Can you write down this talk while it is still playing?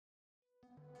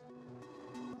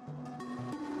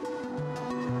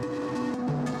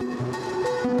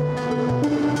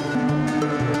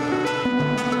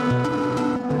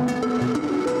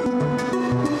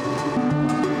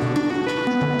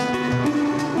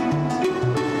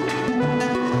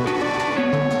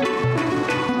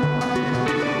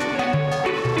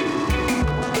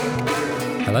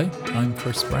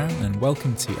Chris Brown, and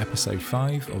welcome to episode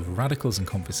 5 of Radicals in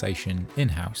Conversation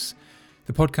In-House,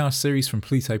 the podcast series from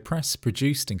Pluto Press,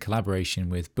 produced in collaboration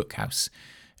with Bookhouse,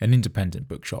 an independent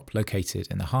bookshop located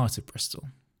in the heart of Bristol.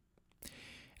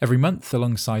 Every month,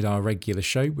 alongside our regular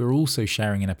show, we're also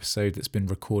sharing an episode that's been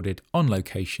recorded on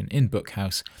location in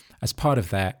Bookhouse as part of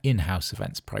their in-house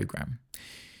events programme.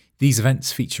 These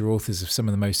events feature authors of some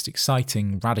of the most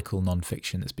exciting radical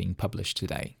non-fiction that's being published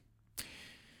today.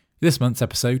 This month's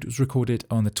episode was recorded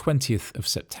on the 20th of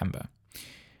September.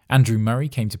 Andrew Murray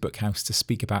came to Bookhouse to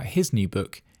speak about his new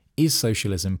book, Is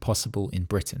Socialism Possible in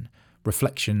Britain?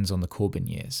 Reflections on the Corbyn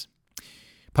Years.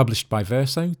 Published by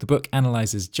Verso, the book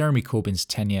analyses Jeremy Corbyn's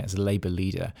tenure as a Labour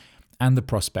leader and the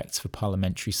prospects for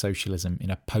parliamentary socialism in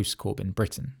a post-Corbyn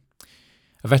Britain.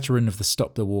 A veteran of the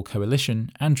Stop the War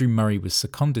coalition, Andrew Murray was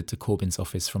seconded to Corbyn's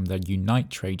office from the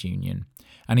Unite trade union,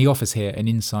 and he offers here an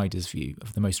insider's view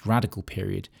of the most radical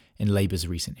period in Labour's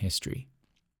recent history.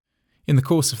 In the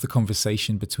course of the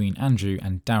conversation between Andrew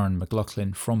and Darren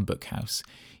McLaughlin from Bookhouse,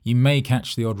 you may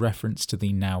catch the odd reference to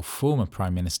the now former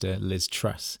Prime Minister Liz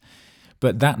Truss.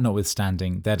 But that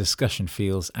notwithstanding, their discussion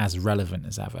feels as relevant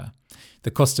as ever.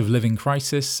 The cost of living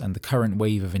crisis and the current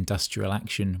wave of industrial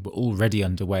action were already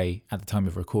underway at the time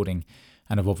of recording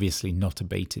and have obviously not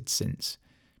abated since.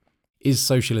 Is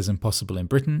Socialism Possible in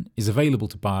Britain is available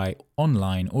to buy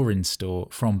online or in-store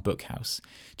from Bookhouse.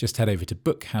 Just head over to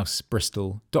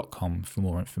bookhousebristol.com for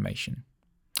more information.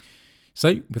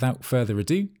 So, without further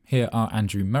ado, here are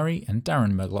Andrew Murray and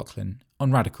Darren McLaughlin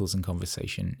on Radicals in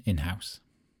Conversation In-House.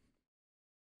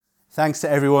 Thanks to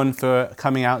everyone for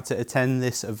coming out to attend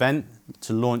this event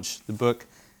to launch the book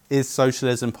Is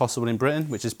Socialism Possible in Britain,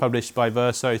 which is published by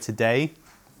Verso today.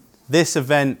 This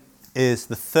event is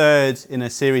the third in a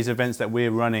series of events that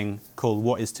we're running called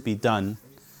What Is to Be Done.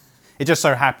 It just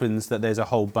so happens that there's a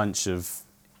whole bunch of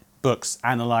books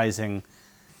analysing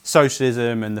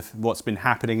socialism and what's been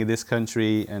happening in this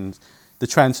country and the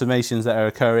transformations that are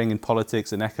occurring in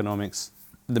politics and economics,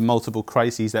 the multiple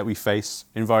crises that we face,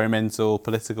 environmental,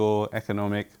 political,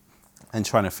 economic, and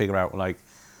trying to figure out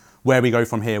where we go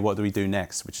from here, what do we do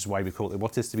next, which is why we call it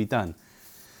What Is to Be Done.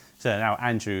 So now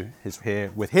Andrew is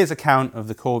here with his account of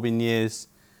the Corbyn years,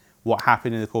 what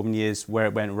happened in the Corbyn years, where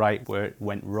it went right, where it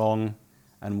went wrong,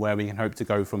 and where we can hope to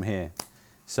go from here.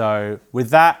 So with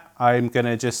that, I'm going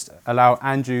to just allow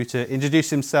Andrew to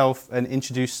introduce himself and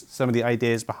introduce some of the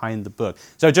ideas behind the book.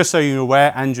 So just so you're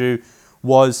aware, Andrew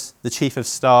was the Chief of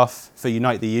Staff for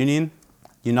Unite the Union.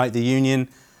 Unite the Union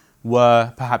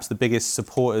were perhaps the biggest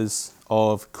supporters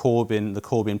of Corbyn, the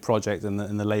Corbyn project and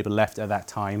the Labour left at that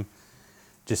time.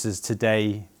 Just as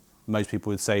today, most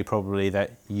people would say probably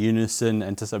that Unison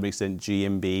and to some extent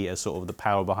GMB are sort of the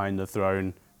power behind the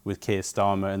throne with Keir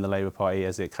Starmer and the Labour Party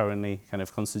as it currently kind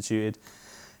of constituted.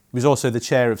 He was also the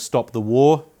chair of Stop the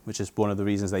War, which is one of the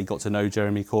reasons they got to know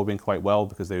Jeremy Corbyn quite well,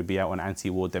 because they would be out on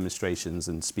anti-war demonstrations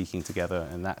and speaking together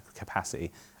in that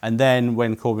capacity. And then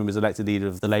when Corbyn was elected leader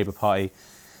of the Labour Party,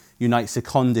 Unite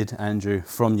seconded Andrew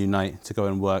from Unite to go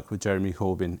and work with Jeremy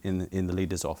Corbyn in the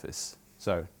leader's office.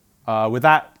 So with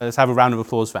that, let's have a round of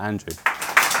applause for Andrew.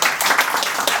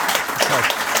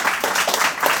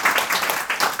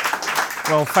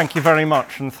 Well, thank you very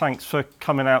much, and thanks for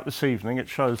coming out this evening. It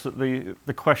shows that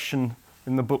the question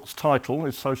in the book's title,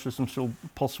 Is Socialism Still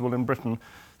Possible in Britain,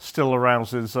 still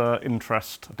arouses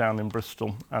interest down in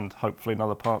Bristol and hopefully in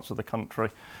other parts of the country.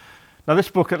 Now, this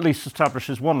book at least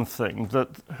establishes one thing, that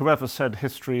whoever said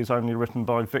history is only written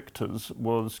by victors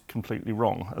was completely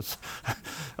wrong,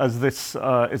 as this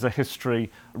is a history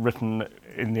written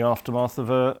in the aftermath of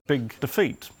a big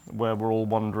defeat, where we're all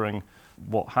wondering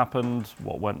what happened,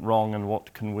 what went wrong, and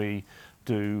what can we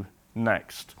do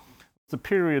next. The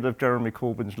period of Jeremy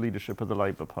Corbyn's leadership of the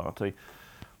Labour Party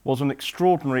was an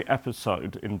extraordinary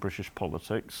episode in British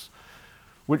politics,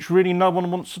 which really no one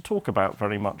wants to talk about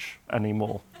very much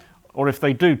anymore. Or if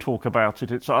they do talk about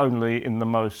it, it's only in the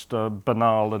most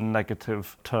banal and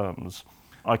negative terms.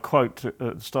 I quote at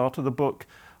the start of the book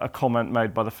a comment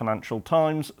made by the Financial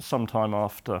Times sometime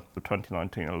after the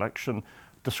 2019 election,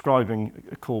 describing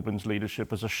Corbyn's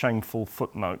leadership as a shameful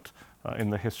footnote in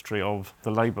the history of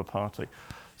the Labour Party.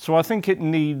 So I think it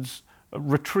needs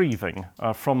retrieving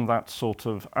from that sort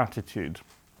of attitude,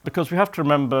 because we have to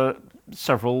remember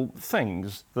several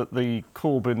things. That the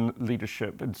Corbyn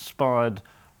leadership inspired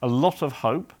a lot of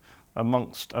hope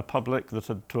amongst a public that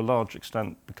had to a large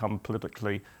extent become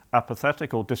politically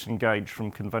apathetic or disengaged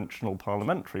from conventional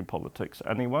parliamentary politics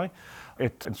anyway.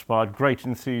 It inspired great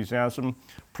enthusiasm.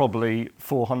 Probably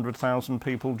 400,000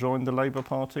 people joined the Labour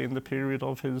Party in the period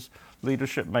of his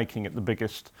leadership, making it the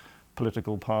biggest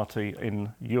political party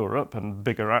in Europe, and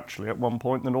bigger actually at one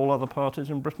point than all other parties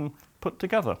in Britain put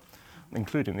together,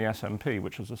 including the SNP,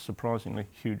 which has a surprisingly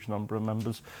huge number of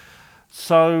members.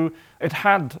 So it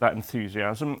had that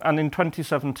enthusiasm, and in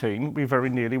 2017 we very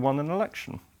nearly won an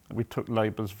election. We took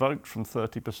Labour's vote from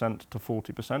 30% to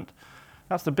 40%.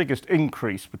 That's the biggest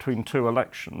increase between two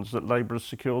elections that Labour has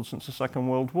secured since the Second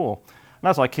World War. And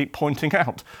as I keep pointing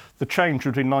out, the change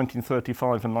between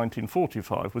 1935 and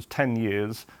 1945 was 10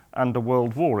 years and a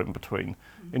world war in between.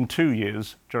 In 2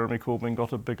 years, Jeremy Corbyn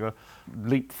got a bigger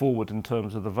leap forward in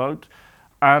terms of the vote,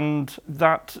 and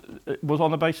that was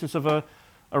on the basis of a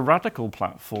radical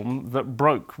platform that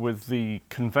broke with the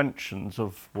conventions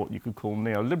of what you could call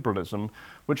neoliberalism,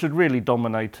 which had really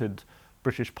dominated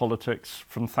British politics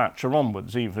from Thatcher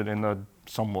onwards, even in a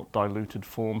somewhat diluted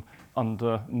form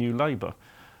under New Labour.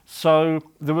 So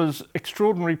there was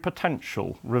extraordinary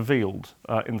potential revealed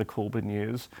in the Corbyn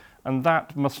years, and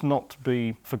that must not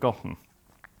be forgotten.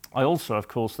 I also, of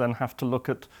course, then have to look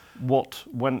at what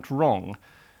went wrong.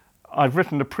 I've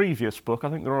written a previous book, I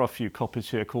think there are a few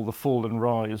copies here, called The Fall and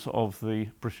Rise of the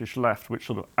British Left, which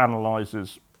sort of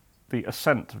analyses the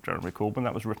ascent of Jeremy Corbyn.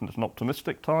 That was written at an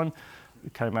optimistic time.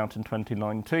 It came out in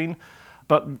 2019.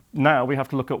 But now we have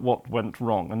to look at what went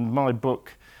wrong. And my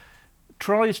book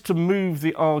tries to move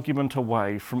the argument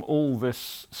away from all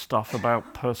this stuff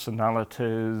about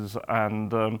personalities.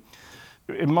 And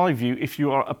in my view, if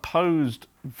you are opposed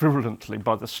virulently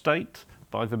by the state,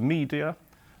 by the media,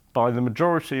 by the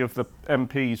majority of the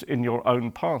MPs in your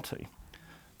own party,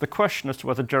 the question as to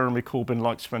whether Jeremy Corbyn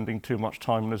likes spending too much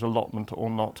time in his allotment or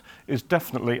not is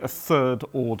definitely a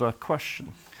third-order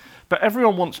question. But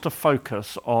everyone wants to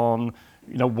focus on,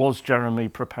 was Jeremy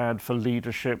prepared for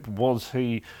leadership? Was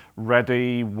he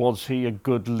ready? Was he a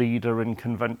good leader in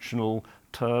conventional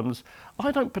terms?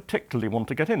 I don't particularly want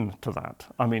to get into that.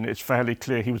 I mean, it's fairly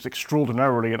clear he was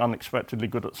extraordinarily and unexpectedly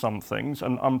good at some things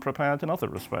and unprepared in other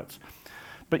respects.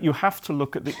 But you have to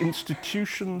look at the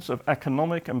institutions of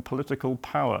economic and political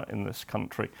power in this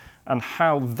country and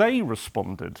how they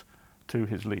responded to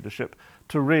his leadership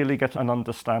to really get an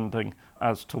understanding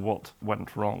as to what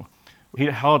went wrong. He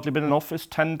had hardly been in office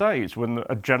 10 days when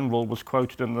a general was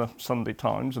quoted in the Sunday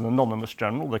Times, an anonymous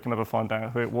general, they can never find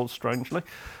out who it was, strangely,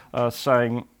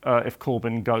 saying if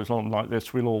Corbyn goes on like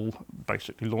this, we'll all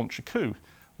basically launch a coup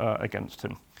against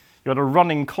him. You had a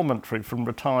running commentary from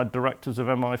retired directors of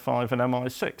MI5 and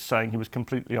MI6 saying he was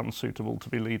completely unsuitable to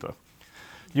be leader.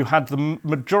 You had the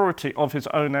majority of his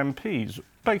own MPs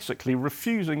basically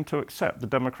refusing to accept the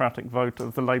democratic vote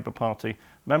of the Labour Party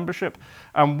membership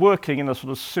and working in a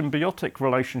sort of symbiotic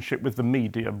relationship with the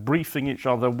media, briefing each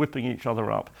other, whipping each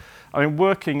other up. I mean,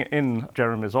 working in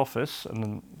Jeremy's office,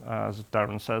 and as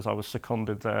Darren says, I was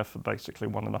seconded there for basically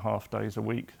 1.5 days a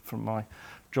week from my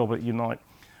job at Unite,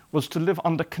 was to live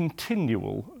under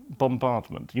continual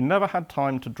bombardment. You never had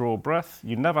time to draw breath.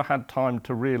 You never had time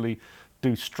to really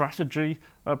do strategy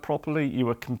properly. You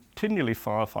were continually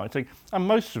firefighting, and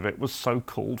most of it was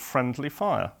so-called friendly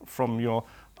fire from your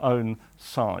own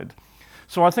side.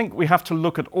 So I think we have to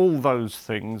look at all those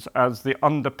things as the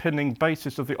underpinning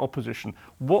basis of the opposition.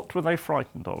 What were they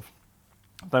frightened of?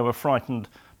 They were frightened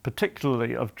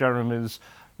particularly of Jeremy's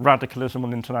radicalism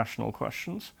on international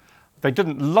questions. They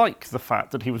didn't like the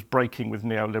fact that he was breaking with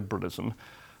neoliberalism,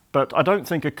 but I don't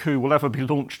think a coup will ever be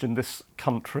launched in this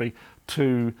country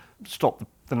to stop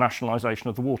the nationalisation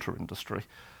of the water industry.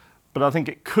 But I think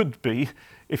it could be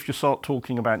if you start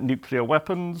talking about nuclear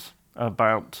weapons,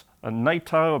 about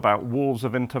NATO, about wars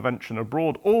of intervention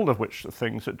abroad, all of which are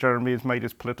things that Jeremy has made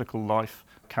his political life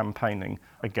campaigning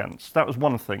against. That was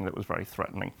one thing that was very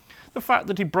threatening. The fact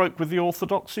that he broke with the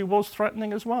orthodoxy was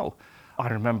threatening as well. I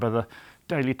remember the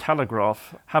Daily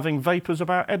Telegraph having vapours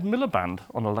about Ed Miliband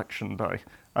on election day.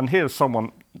 And here's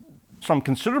some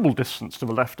considerable distance to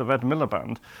the left of Ed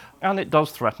Miliband, and it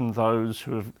does threaten those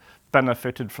who have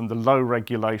benefited from the low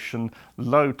regulation,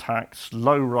 low tax,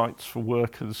 low rights for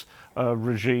workers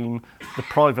regime, the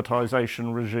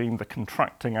privatisation regime, the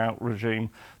contracting out regime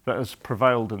that has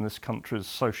prevailed in this country's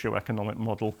socio-economic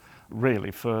model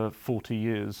really for 40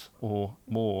 years or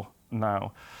more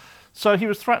now. So he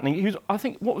was threatening. I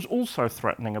think what was also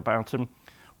threatening about him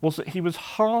was that he was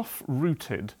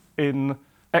half-rooted in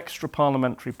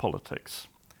extra-parliamentary politics.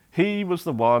 He was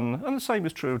the one, and the same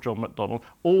is true of John McDonnell,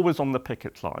 always on the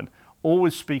picket line,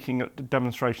 always speaking at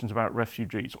demonstrations about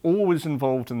refugees, always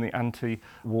involved in the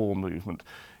anti-war movement.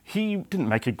 He didn't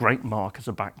make a great mark as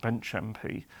a backbench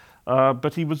MP,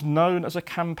 but he was known as a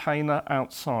campaigner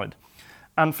outside.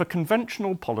 And for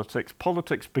conventional politics,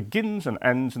 politics begins and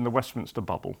ends in the Westminster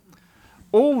bubble.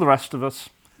 All the rest of us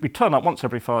We turn up once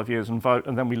every 5 years and vote,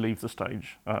 and then we leave the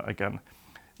stage again.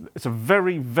 It's a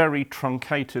very, very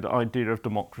truncated idea of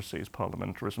democracy is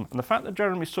parliamentarism. And the fact that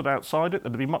Jeremy stood outside it,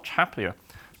 that he'd be much happier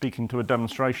speaking to a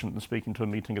demonstration than speaking to a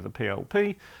meeting of the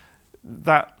PLP,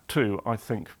 that too, I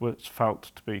think, was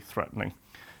felt to be threatening.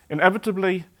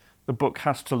 Inevitably, the book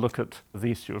has to look at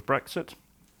the issue of Brexit.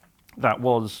 That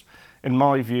was, in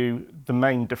my view, the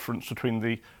main difference between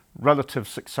the relative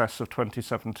success of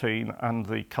 2017 and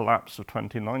the collapse of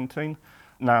 2019.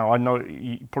 Now, I know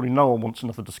probably no one wants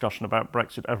another discussion about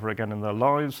Brexit ever again in their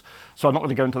lives, so I'm not going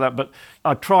to go into that, but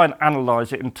I try and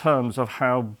analyse it in terms of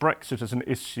how Brexit as an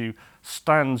issue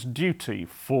stands duty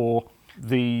for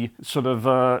the sort of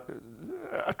a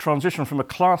transition from a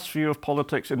class view of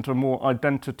politics into a more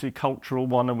identity cultural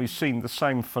one, and we've seen the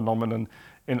same phenomenon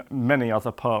in many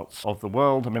other parts of the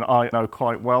world. I mean, I know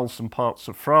quite well some parts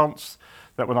of France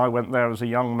that when I went there as a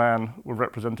young man were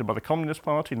represented by the Communist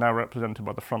Party, now represented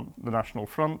by the National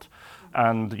Front.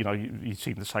 And, you know, you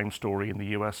see the same story in the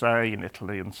USA, in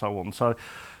Italy, and so on. So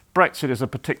Brexit is a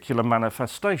particular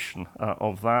manifestation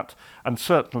of that. And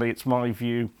certainly it's my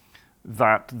view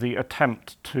that the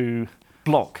attempt to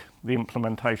block the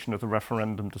implementation of the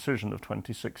referendum decision of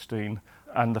 2016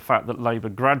 and the fact that Labour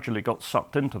gradually got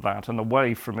sucked into that and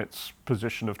away from its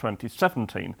position of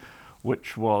 2017,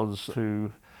 which was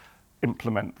to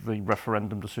implement the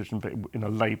referendum decision but in a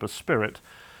Labour spirit,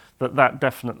 that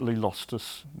definitely lost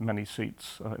us many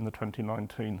seats in the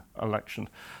 2019 election.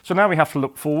 So now we have to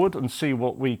look forward and see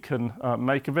what we can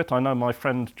make of it. I know my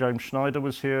friend James Schneider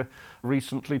was here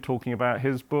recently talking about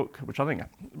his book, which I think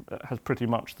has pretty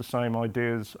much the same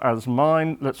ideas as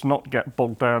mine. Let's not get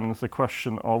bogged down in the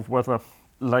question of whether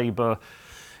Labour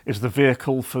is the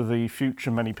vehicle for the future.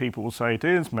 Many people will say it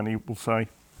is, many will say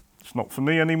it's not for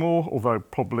me anymore, although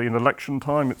probably in election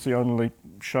time it's the only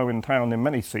show in town in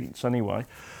many seats anyway.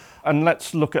 And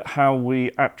let's look at how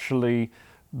we actually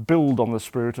build on the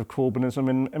spirit of Corbynism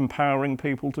in empowering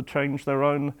people to change their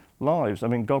own lives. I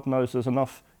mean, God knows there's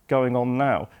enough going on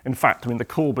now. In fact, I mean, the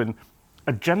Corbyn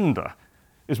agenda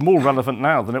is more relevant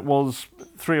now than it was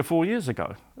 3 or 4 years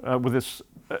ago with this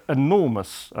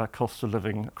enormous cost of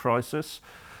living crisis.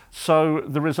 So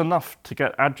there is enough to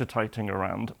get agitating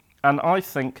around. And I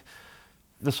think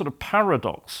the sort of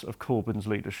paradox of Corbyn's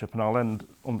leadership, and I'll end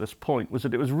on this point, was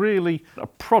that it was really a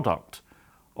product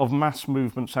of mass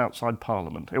movements outside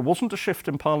Parliament. It wasn't a shift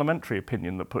in parliamentary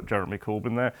opinion that put Jeremy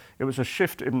Corbyn there. It was a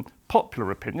shift in popular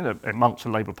opinion, amongst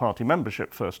the Labour Party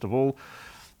membership, first of all,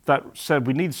 that said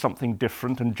we need something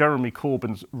different, and Jeremy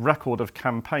Corbyn's record of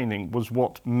campaigning was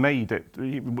what made it.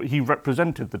 He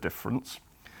represented the difference.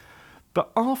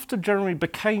 But after Jeremy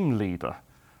became leader,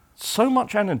 so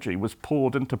much energy was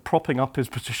poured into propping up his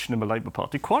position in the Labour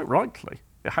Party, quite rightly,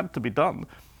 it had to be done,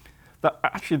 that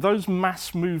actually those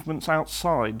mass movements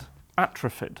outside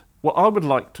atrophied. What I would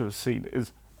like to have seen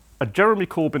is a Jeremy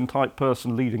Corbyn type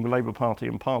person leading the Labour Party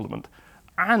in Parliament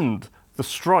and the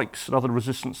strikes and other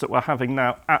resistance that we're having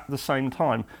now at the same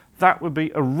time. That would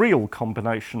be a real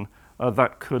combination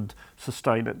that could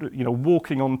sustain it. You know,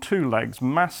 walking on two legs,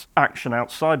 mass action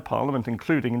outside Parliament,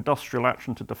 including industrial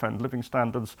action to defend living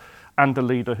standards, and a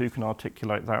leader who can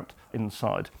articulate that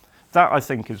inside. That, I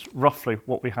think, is roughly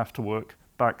what we have to work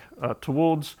back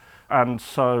towards. And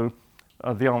so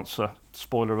the answer,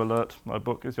 spoiler alert, my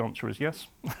book, the answer is yes.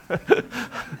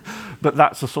 But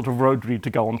that's the sort of road we need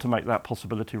to go on to make that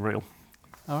possibility real.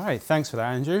 All right, thanks for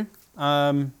that, Andrew.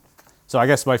 So I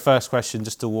guess my first question,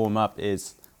 just to warm up,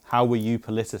 is how were you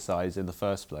politicised in the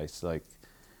first place? Like,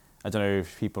 I don't know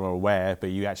if people are aware, but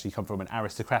you actually come from an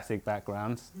aristocratic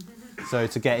background. So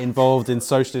to get involved in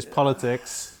socialist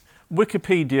politics...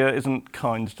 Wikipedia isn't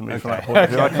kind to me from that point of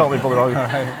view. I can't be bothered.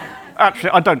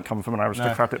 Actually, I don't come from an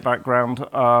aristocratic background.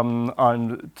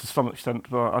 I'm, to some extent,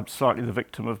 I'm slightly the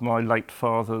victim of my late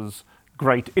father's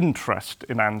great interest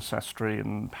in ancestry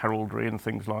and heraldry and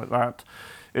things like that.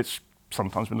 It's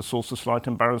sometimes been a source of slight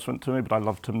embarrassment to me, but I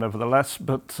loved him nevertheless.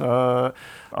 But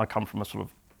I come from a sort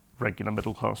of regular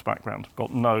middle-class background.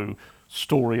 Got no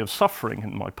story of suffering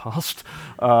in my past,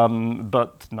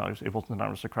 but no, it wasn't an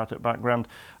aristocratic background.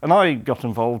 And I got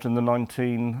involved in the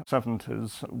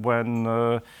 1970s when,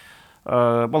 well,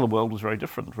 the world was very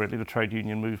different, really. The trade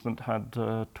union movement had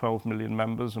 12 million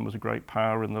members and was a great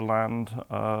power in the land.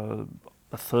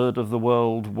 A third of the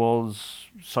world was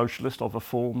socialist of a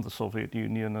form, the Soviet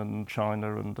Union and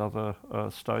China and other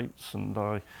states, and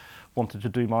I wanted to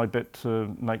do my bit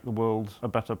to make the world a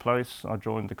better place. I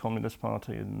joined the Communist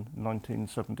Party in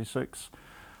 1976,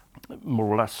 more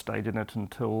or less stayed in it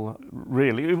until,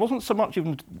 really, it wasn't so much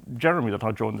even Jeremy that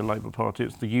I joined the Labour Party,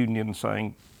 it's the union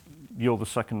saying, you're the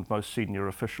second most senior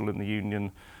official in the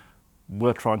union,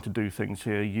 we're trying to do things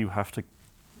here, you have to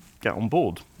get on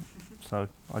board. So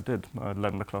I did.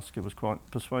 Len McCluskey was quite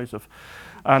persuasive.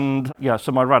 And yeah,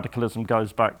 so my radicalism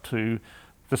goes back to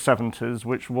the 70s,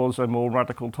 which was a more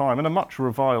radical time and a much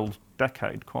reviled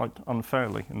decade, quite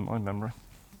unfairly in my memory.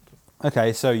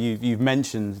 Okay, so you've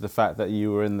mentioned the fact that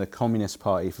you were in the Communist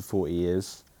Party for 40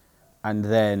 years and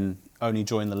then only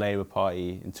joined the Labour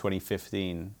Party in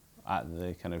 2015 at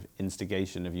the kind of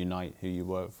instigation of Unite, who you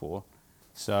work for.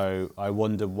 So I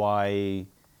wonder why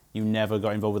you never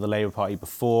got involved with the Labour Party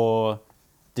before.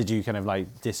 Did you kind of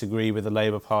like disagree with the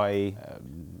Labour Party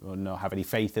or not have any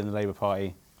faith in the Labour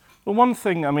Party? Well, one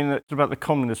thing, I mean, about the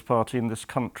Communist Party in this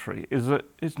country is that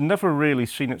it's never really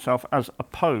seen itself as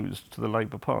opposed to the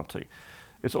Labour Party.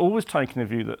 It's always taken a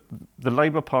view that the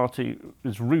Labour Party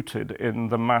is rooted in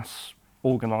the mass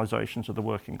organisations of the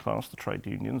working class, the trade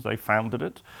unions. They founded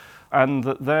it, and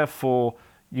that therefore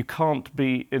you can't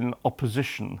be in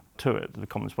opposition to it. The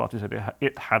Communist Party said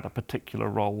it had a particular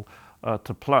role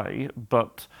to play,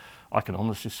 but I can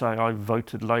honestly say I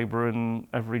voted Labour in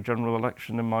every general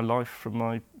election in my life from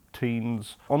my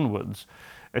teens onwards.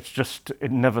 It's just, it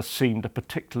never seemed a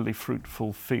particularly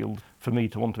fruitful field for me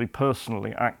to want to be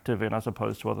personally active in, as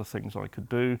opposed to other things I could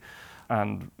do.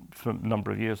 And for a number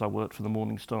of years I worked for the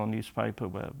Morning Star newspaper,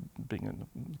 where being in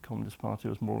the Communist Party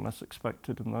was more or less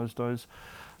expected in those days.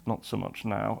 Not so much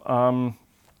now.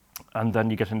 And then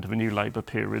you get into the new Labour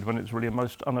period when it's really a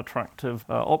most unattractive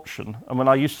option. And when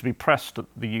I used to be pressed at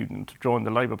the union to join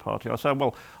the Labour Party, I said,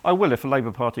 well, I will if the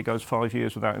Labour Party goes 5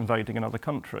 years without invading another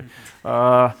country.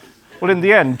 Well, in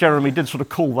the end, Jeremy did sort of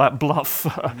call that bluff,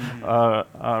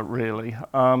 really.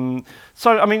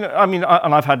 So, I mean, and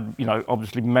I've had,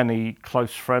 obviously many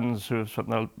close friends who have spent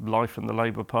their life in the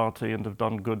Labour Party and have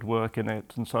done good work in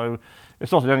it. And so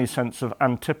it's not in any sense of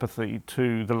antipathy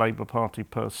to the Labour Party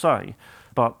per se,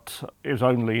 but it was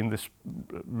only in this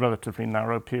relatively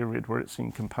narrow period where it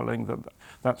seemed compelling that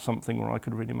that's something where I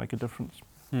could really make a difference.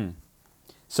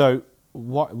 So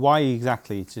why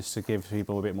exactly, just to give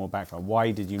people a bit more background,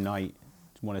 why did Unite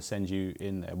want to send you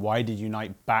in there? Why did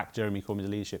Unite back Jeremy Corbyn's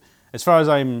leadership? As far as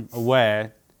I'm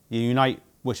aware, Unite,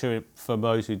 which are, for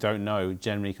those who don't know,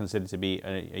 generally considered to be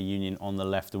a union on the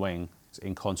left wing,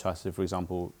 in contrast to, for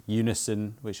example,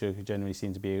 Unison, which are generally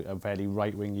seen to be a fairly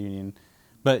right-wing union.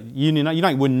 But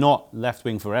Unite were not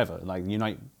left-wing forever. Like,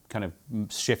 Unite kind of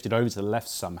shifted over to the left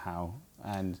somehow,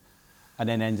 and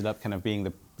then ended up kind of being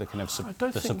the kind of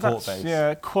the support base.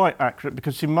 Yeah, quite accurate,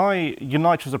 because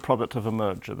Unite was a product of a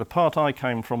merger. The part I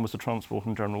came from was the Transport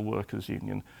and General Workers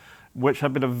Union, which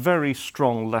had been a very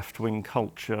strong left-wing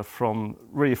culture from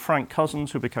really Frank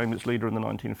Cousins, who became its leader in the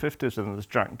 1950s, and there's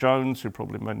Jack Jones, who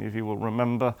probably many of you will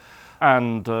remember,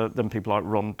 and then people like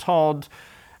Ron Todd.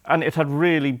 And it had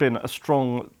really been a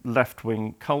strong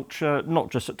left-wing culture, not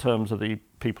just in terms of the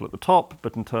people at the top,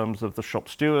 but in terms of the shop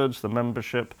stewards, the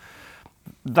membership.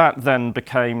 That then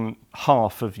became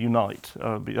half of Unite.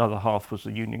 The other half was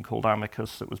a union called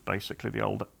Amicus that was basically the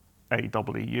old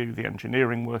AWU, the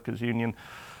Engineering Workers Union.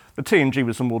 The TNG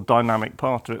was a more dynamic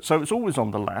part of it. So it was always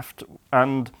on the left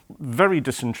and very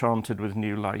disenchanted with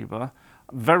New Labour,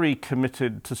 very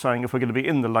committed to saying if we're going to be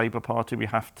in the Labour Party, we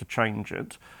have to change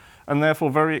it. And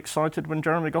therefore very excited when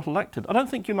Jeremy got elected. I don't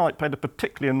think Unite played a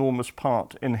particularly enormous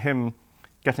part in him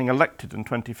getting elected in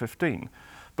 2015,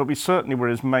 but we certainly were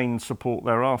his main support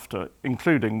thereafter,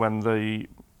 including when the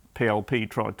PLP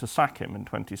tried to sack him in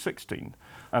 2016,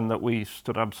 and that we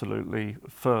stood absolutely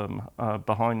firm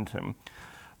behind him.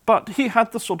 But he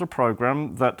had the sort of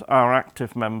programme that our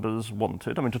active members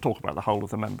wanted. I mean, to talk about the whole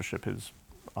of the membership is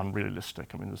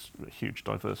unrealistic. I mean, there's a huge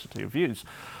diversity of views.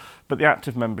 But the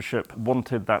active membership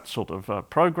wanted that sort of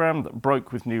programme that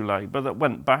broke with New Labour, that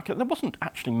went back. And that wasn't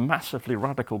actually massively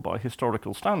radical by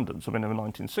historical standards. I mean, in the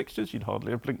 1960s, you'd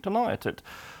hardly have blinked an eye at it.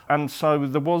 And so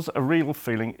there was a real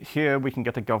feeling, here we can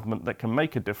get a government that can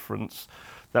make a difference,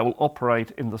 that will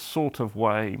operate in the sort of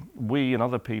way we and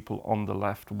other people on the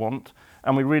left want.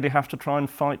 And we really have to try and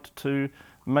fight to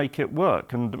make it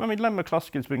work. And I mean, Len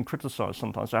McCluskey has been criticised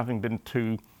sometimes for having been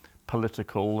too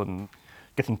political and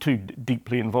getting too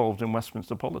deeply involved in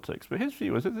Westminster politics. But his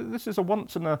view is that this is a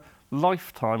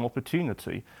once-in-a-lifetime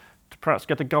opportunity to perhaps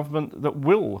get a government that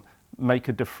will make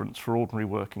a difference for ordinary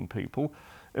working people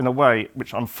in a way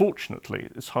which, unfortunately,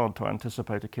 is hard to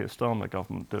anticipate a Keir Starmer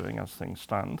government doing as things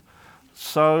stand.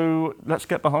 So let's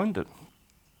get behind it.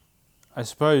 I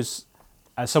suppose,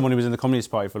 as someone who was in the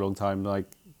Communist Party for a long time, like,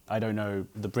 I don't know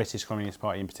the British Communist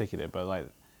Party in particular, but like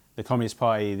the Communist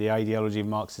Party, the ideology of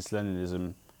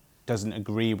Marxist-Leninism doesn't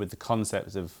agree with the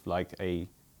concept of like a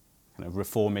kind of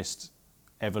reformist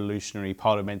evolutionary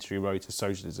parliamentary road to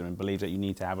socialism and believes that you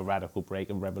need to have a radical break,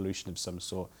 a revolution of some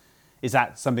sort. Is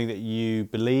that something that you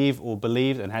believe or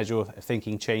believed, and has your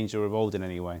thinking changed or evolved in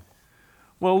any way?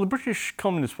 Well, the British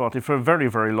Communist Party, for a very,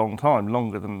 very long time,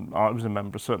 longer than I was a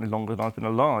member, certainly longer than I've been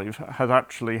alive, had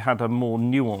actually had a more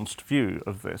nuanced view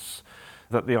of this,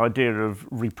 that the idea of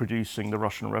reproducing the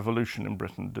Russian Revolution in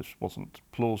Britain just wasn't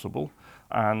plausible,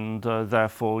 and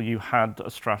therefore you had a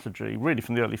strategy, really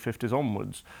from the early 50s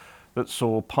onwards, that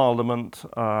saw Parliament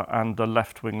and the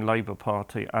left-wing Labour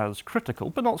Party as critical,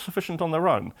 but not sufficient on their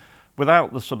own.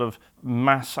 Without the sort of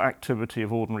mass activity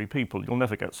of ordinary people, you'll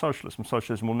never get socialism.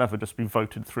 Socialism will never just be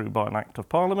voted through by an act of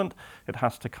Parliament. It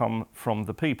has to come from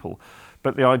the people.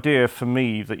 But the idea for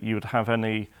me that you would have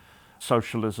any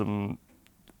socialism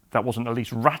that wasn't at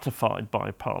least ratified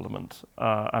by Parliament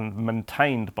and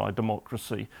maintained by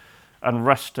democracy and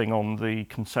resting on the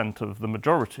consent of the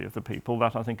majority of the people,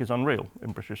 that I think is unreal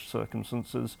in British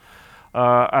circumstances.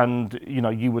 And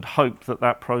you would hope that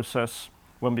that process,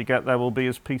 when we get there, will be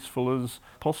as peaceful as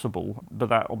possible. But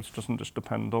that obviously doesn't just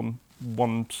depend on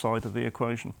one side of the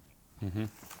equation. Mm-hmm.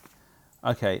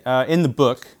 Okay, in the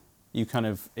book, you kind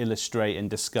of illustrate and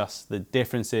discuss the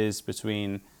differences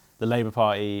between the Labour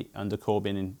Party under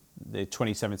Corbyn in the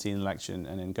 2017 election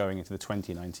and then going into the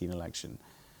 2019 election.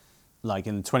 Like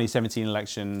in the 2017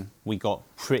 election, we got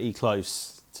pretty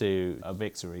close to a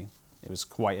victory. It was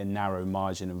quite a narrow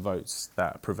margin of votes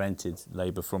that prevented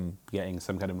Labour from getting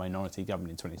some kind of minority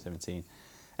government in 2017.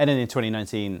 And then in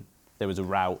 2019, there was a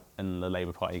rout and the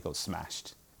Labour Party got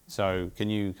smashed. So can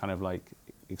you kind of like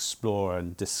explore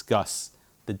and discuss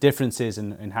the differences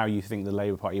in how you think the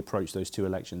Labour Party approached those two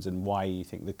elections and why you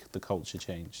think the culture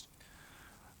changed?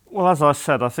 Well, as I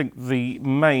said, I think the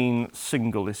main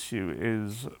single issue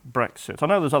is Brexit. I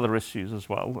know there's other issues as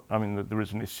well. I mean, there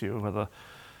is an issue of whether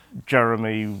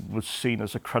Jeremy was seen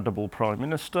as a credible Prime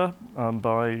Minister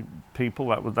by people.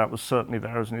 That was certainly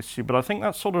there as an issue. But I think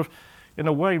that sort of, in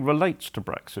a way, relates to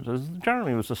Brexit. As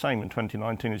Jeremy was the same in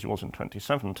 2019 as he was in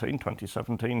 2017.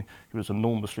 2017, he was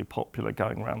enormously popular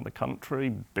going around the country,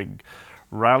 big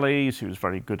rallies. He was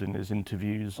very good in his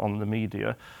interviews on the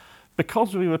media.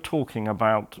 Because we were talking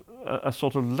about a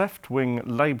sort of left-wing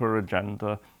Labour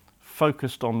agenda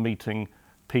focused on meeting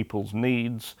people's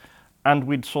needs, and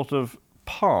we'd sort of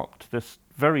parked this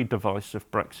very divisive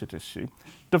Brexit issue.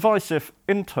 Divisive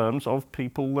in terms of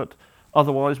people that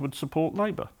otherwise would support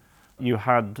Labour. You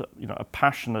had, a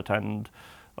passionate end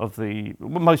of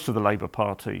most of the Labour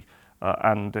Party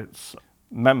and its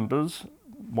members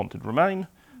wanted Remain.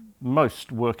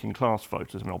 Most working class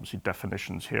voters, obviously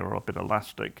definitions here are a bit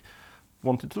elastic,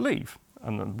 wanted to leave.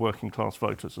 And then working class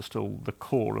voters are still the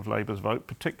core of Labour's vote,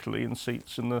 particularly in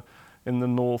seats in the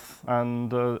North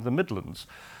and the Midlands.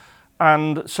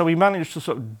 And so we managed to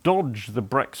sort of dodge the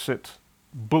Brexit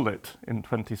bullet in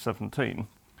 2017.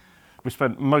 We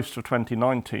spent most of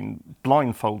 2019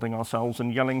 blindfolding ourselves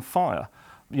and yelling fire,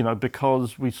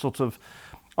 because we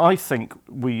I think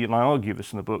and I argue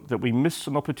this in the book, that we missed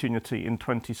an opportunity in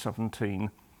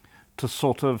 2017 to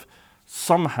sort of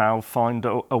somehow find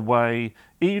a way,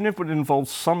 even if it involves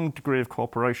some degree of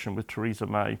cooperation with Theresa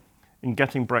May, in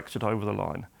getting Brexit over the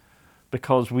line.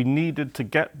 Because we needed to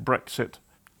get Brexit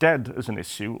dead as an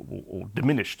issue, or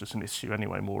diminished as an issue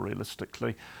anyway, more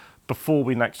realistically, before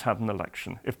we next had an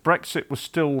election. If Brexit was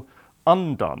still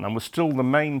undone and was still the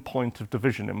main point of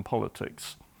division in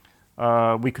politics,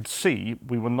 we could see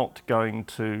we were not going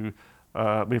to, we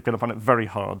were going to find it very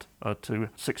hard to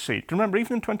succeed. Remember,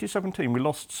 even in 2017, we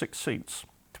lost 6 seats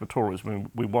to the Tories.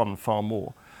 We won far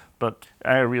more. But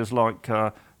areas like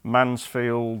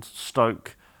Mansfield,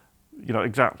 Stoke,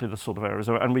 exactly the sort of areas.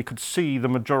 And we could see the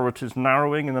majorities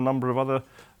narrowing in a number of other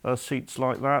seats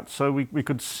like that. So we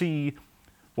could see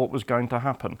what was going to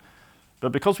happen.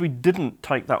 But because we didn't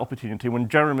take that opportunity when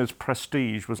Jeremy's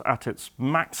prestige was at its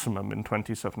maximum in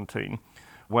 2017,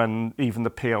 when even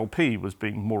the PLP was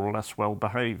being more or less well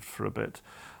behaved for a bit,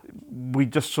 we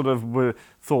just sort of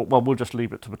thought, well, we'll just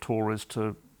leave it to the Tories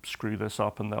to screw this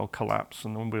up and they'll collapse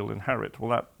and then we'll inherit.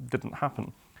 Well, that didn't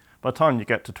happen. By the time you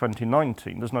get to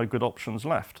 2019, there's no good options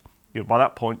left. By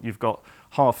that point, you've got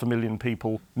 500,000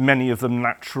 people, many of them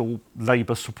natural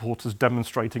Labour supporters,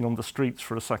 demonstrating on the streets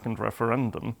for a second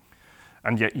referendum.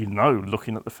 And yet,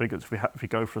 looking at the figures, if we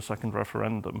go for a second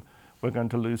referendum, we're going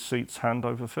to lose seats hand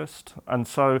over fist. And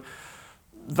so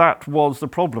that was the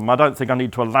problem. I don't think I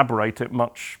need to elaborate it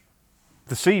much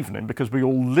this evening because we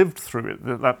all lived through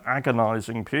it, that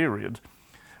agonising period.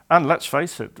 And let's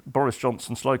face it, Boris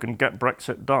Johnson's slogan, "Get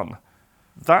Brexit Done,"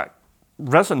 that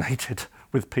resonated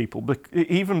with people,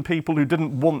 even people who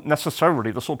didn't want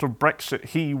necessarily the sort of Brexit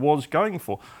he was going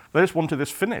for. They just wanted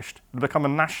this finished. It had become a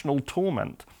national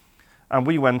torment. And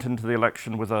we went into the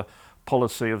election with a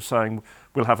policy of saying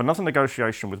we'll have another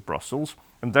negotiation with Brussels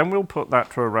and then we'll put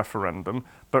that to a referendum,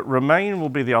 but Remain will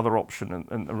be the other option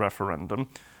in the referendum.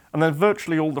 And then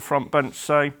virtually all the front bench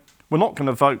say, we're not going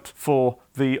to vote for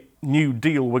the new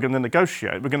deal we're going to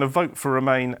negotiate, we're going to vote for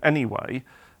Remain anyway.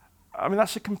 I mean,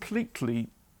 that's a completely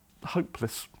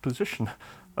hopeless position,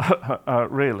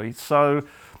 really. So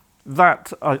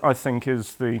that, I think,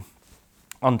 is the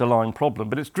underlying problem.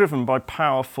 But it's driven by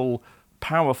powerful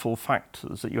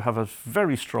factors, that you have a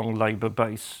very strong Labour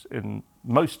base in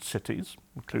most cities,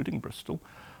 including Bristol,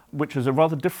 which is a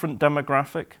rather different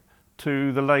demographic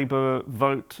to the Labour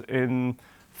vote in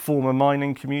former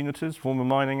mining communities, former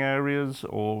mining areas,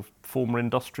 or former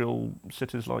industrial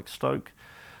cities like Stoke.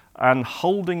 And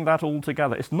holding that all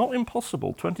together, it's not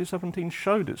impossible. 2017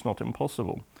 showed it's not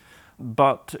impossible.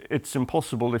 But it's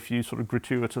impossible if you sort of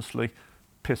gratuitously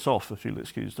piss off, if you'll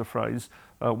excuse the phrase,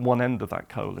 one end of that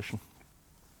coalition.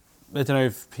 I don't know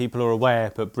if people are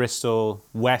aware, but Bristol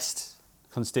West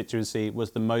constituency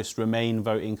was the most Remain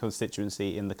voting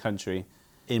constituency in the country.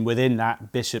 Within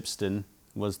that, Bishopston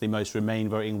was the most Remain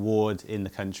voting ward in the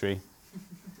country.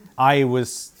 I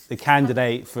was the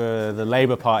candidate for the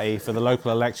Labour Party for the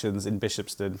local elections in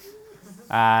Bishopston,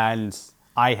 and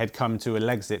I had come to a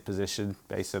Lexit position,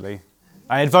 basically.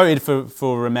 I had voted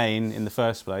for Remain in the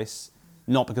first place,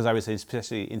 not because I was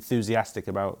especially enthusiastic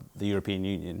about the European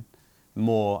Union,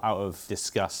 more out of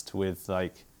disgust with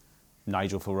like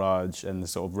Nigel Farage and the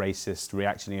sort of racist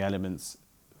reactionary elements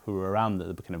who were around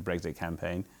the kind of Brexit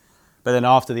campaign. But then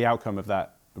after the outcome of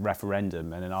that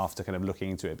referendum, and then after kind of looking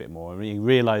into it a bit more, you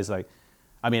realise, like,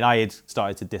 I mean, I had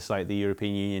started to dislike the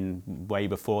European Union way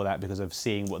before that because of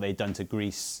seeing what they'd done to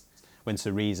Greece when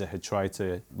Syriza had tried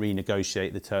to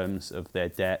renegotiate the terms of their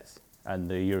debt, and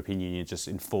the European Union just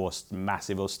enforced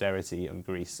massive austerity on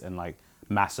Greece and like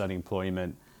mass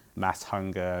unemployment, mass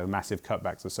hunger, massive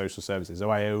cutbacks of social services. So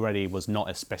I already was not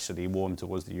especially warm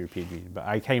towards the European Union, but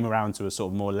I came around to a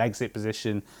sort of more Lexit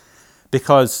position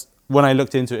because when I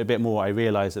looked into it a bit more, I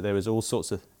realised that there was all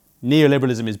sorts of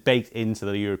neoliberalism is baked into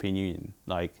the European Union.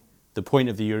 Like, the point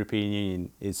of the European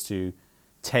Union is to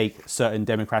take certain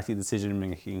democratic decision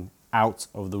making out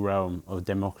of the realm of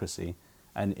democracy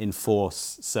and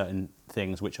enforce certain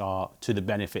things which are to the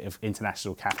benefit of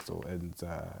international capital and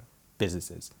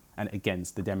businesses and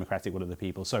against the democratic will of the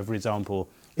people. So, for example,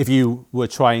 if you were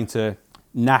trying to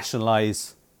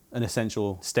nationalise an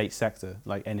essential state sector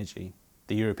like energy,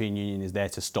 the European Union is there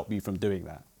to stop you from doing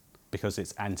that because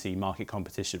it's anti-market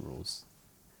competition rules.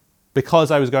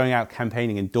 Because I was going out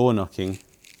campaigning and door knocking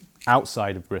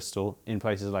outside of Bristol in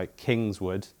places like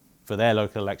Kingswood for their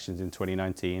local elections in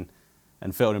 2019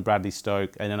 and Filton and Bradley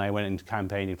Stoke, and then I went into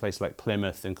campaign in places like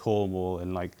Plymouth and Cornwall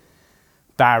and like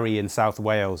Barry in South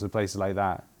Wales and places like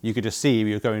that. You could just see,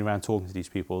 we were going around talking to these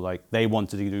people, like they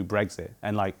wanted to do Brexit.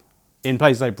 And like in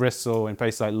places like Bristol, in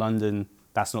places like London,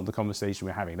 that's not the conversation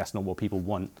we're having. That's not what people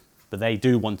want. But they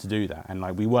do want to do that. And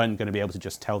like we weren't going to be able to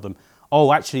just tell them,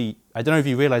 oh, actually, I don't know if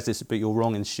you realise this, but you're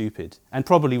wrong and stupid and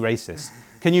probably racist.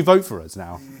 Can you vote for us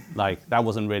now? Like, that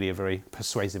wasn't really a very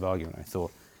persuasive argument, I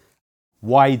thought.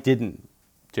 Why didn't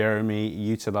Jeremy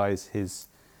utilise his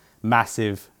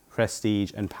massive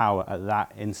prestige and power at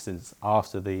that instance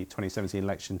after the 2017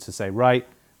 election to say, right,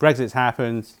 Brexit's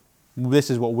happened, this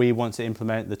is what we want to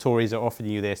implement, the Tories are offering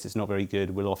you this, it's not very good,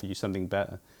 we'll offer you something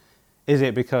better? Is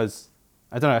it because,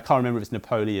 I don't know, I can't remember if it's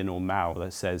Napoleon or Mao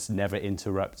that says never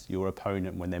interrupt your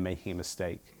opponent when they're making a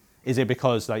mistake? Is it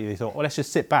because like they thought, well, let's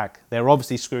just sit back, they're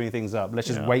obviously screwing things up, let's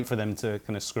just wait for them to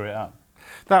kind of screw it up?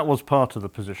 That was part of the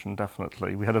position,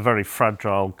 definitely. We had a very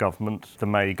fragile government. The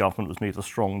May government was neither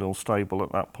strong nor stable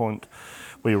at that point.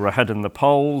 We were ahead in the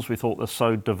polls. We thought they're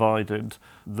so divided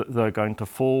that they're going to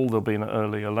fall. There'll be an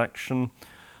early election.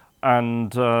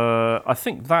 And I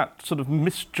think that sort of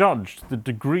misjudged the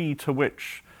degree to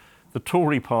which the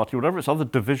Tory party, whatever its other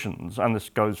divisions, and this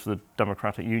goes for the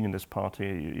Democratic Unionist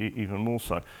Party even more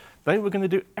so, they were going to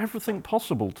do everything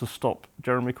possible to stop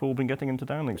Jeremy Corbyn getting into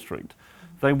Downing Street.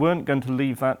 They weren't going to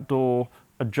leave that door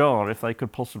ajar if they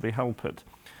could possibly help it.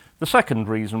 The second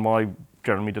reason why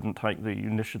Jeremy didn't take the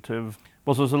initiative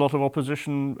was there's a lot of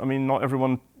opposition. I mean, not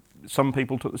everyone, some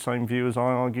people took the same view as I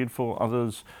argued for,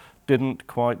 others didn't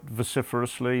quite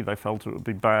vociferously. They felt it would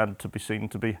be bad to be seen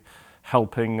to be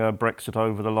helping Brexit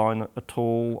over the line at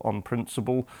all on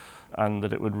principle, and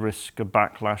that it would risk a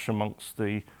backlash amongst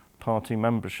the party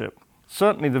membership.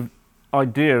 Certainly the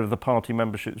idea of the party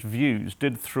membership's views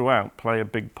did throughout play a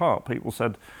big part. People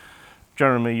said,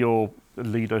 Jeremy, you're a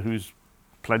leader who's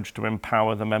pledged to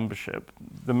empower the membership.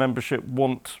 The membership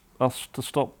want us to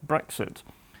stop Brexit.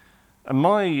 And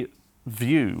my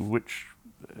view, which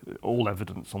all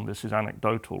evidence on this is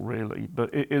anecdotal really,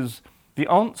 but it is the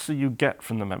answer you get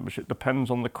from the membership depends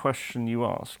on the question you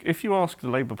ask. If you ask the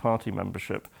Labour Party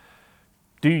membership,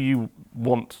 do you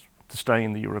want to stay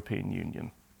in the European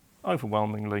Union?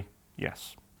 Overwhelmingly,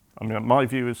 yes. I mean, my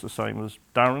view is the same as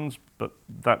Darren's, but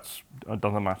that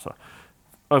doesn't matter.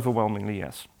 Overwhelmingly,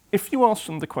 yes. If you ask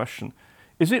them the question,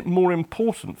 is it more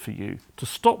important for you to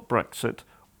stop Brexit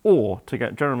or to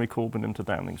get Jeremy Corbyn into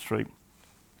Downing Street?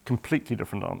 Completely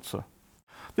different answer.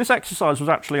 This exercise was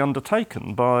actually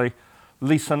undertaken by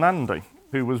Lisa Nandy,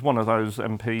 who was one of those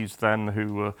MPs then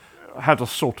who had a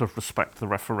sort of respect the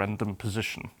referendum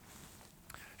position.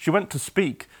 She went to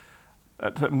speak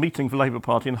at a meeting for the Labour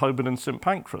Party in Holborn and St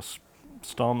Pancras,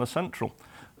 Starmer Central.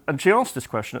 And she asked this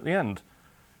question at the end: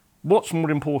 what's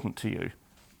more important to you,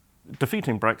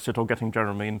 defeating Brexit or getting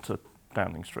Jeremy into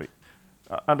Downing Street?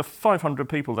 Out of 500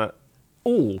 people there,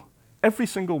 every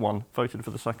single one voted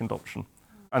for the second option.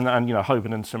 And you know,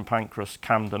 Holborn and St Pancras,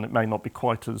 Camden, it may not be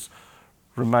quite as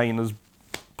Remain as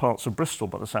parts of Bristol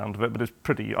by the sound of it, but it's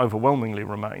pretty overwhelmingly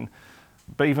Remain.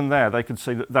 But even there, they could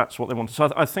see that that's what they wanted.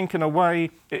 So I think in a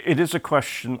way, it is a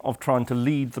question of trying to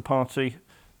lead the party,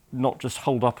 not just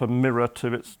hold up a mirror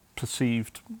to its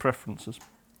perceived preferences.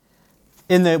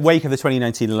 In the wake of the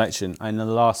 2019 election, and in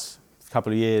the last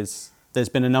couple of years, there's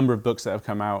been a number of books that have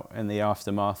come out in the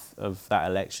aftermath of that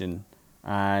election,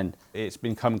 and it's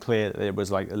become clear that there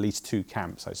was like at least two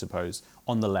camps, I suppose,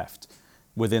 on the left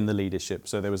within the leadership.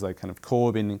 So there was like kind of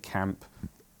Corbyn camp,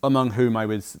 among whom I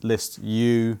would list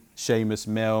you, Seamus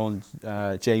Milne,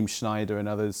 James Schneider and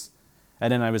others.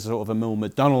 And then I was sort of a more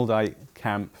McDonaldite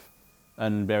camp,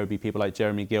 and there would be people like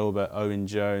Jeremy Gilbert, Owen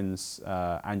Jones,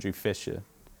 Andrew Fisher.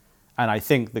 And I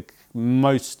think the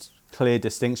most clear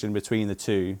distinction between the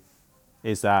two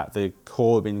is that the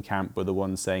Corbyn camp were the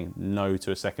ones saying no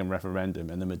to a second referendum,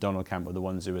 and the McDonnell camp were the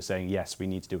ones who were saying, yes, we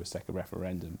need to do a second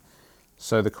referendum.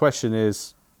 So the question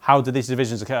is, how do these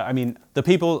divisions occur? I mean, the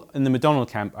people in the McDonnell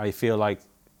camp, I feel like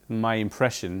my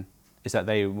impression is that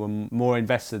they were more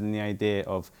invested in the idea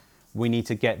of we need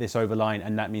to get this over line,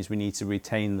 and that means we need to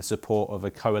retain the support of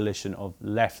a coalition of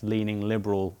left-leaning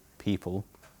liberal people,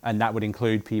 and that would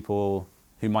include people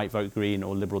who might vote Green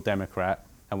or Liberal Democrat,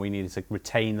 and we needed to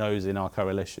retain those in our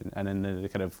coalition. And then the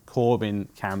kind of Corbyn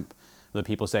camp, the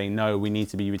people saying, no, we need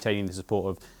to be retaining the support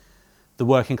of the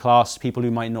working class, people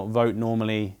who might not vote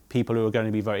normally, people who are going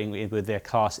to be voting with their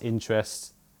class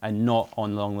interests, and not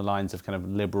along the lines of kind of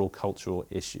liberal cultural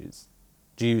issues.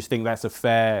 Do you think that's a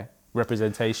fair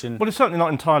representation? Well, it's certainly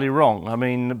not entirely wrong. I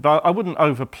mean, but I wouldn't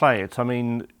overplay it. I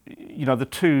mean, you know, the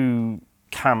two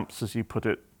camps, as you put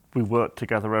it, we worked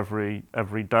together every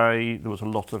day. There was a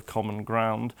lot of common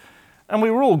ground. And we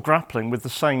were all grappling with the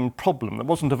same problem. It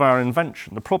wasn't of our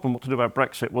invention. The problem what to do about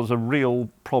Brexit was a real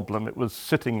problem. It was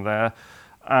sitting there,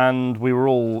 and we were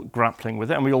all grappling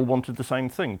with it, and we all wanted the same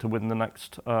thing, to win the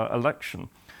next election.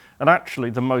 And actually,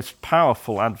 the most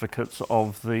powerful advocates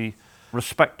of the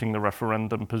respecting the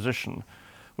referendum position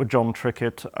were John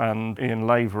Trickett and Ian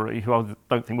Lavery, who I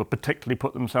don't think would particularly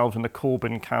put themselves in the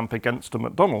Corbyn camp against a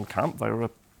McDonnell camp. They were a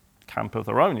camp of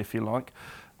their own, if you like.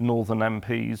 Northern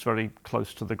MPs, very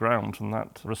close to the ground in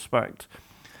that respect.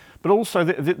 But also,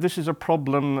 this is a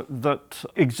problem that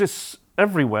exists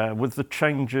everywhere with the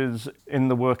changes in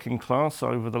the working class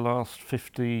over the last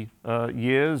 50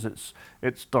 years.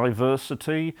 It's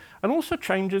diversity, and also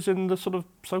changes in the sort of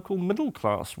so-called middle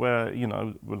class, where, you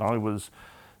know, when I was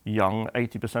young,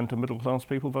 80% of middle-class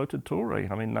people voted Tory.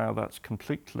 I mean, now that's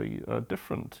completely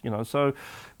different, you know. So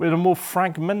we're in a more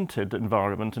fragmented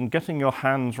environment, and getting your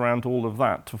hands around all of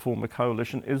that to form a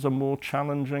coalition is a more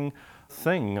challenging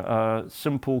thing.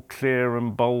 Simple, clear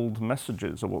and bold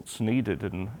messages are what's needed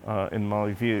in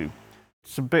my view.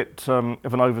 It's a bit of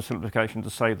an oversimplification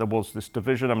to say there was this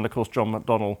division. I mean, of course, John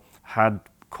McDonnell had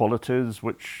qualities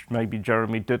which maybe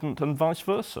Jeremy didn't, and vice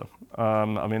versa.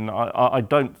 I mean, I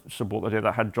don't support the idea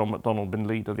that had John McDonnell been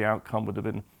leader, the outcome would have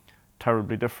been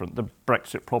terribly different. The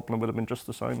Brexit problem would have been just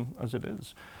the same as it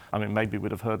is. I mean, maybe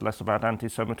we'd have heard less about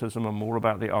anti-Semitism and more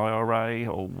about the IRA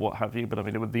or what have you, but I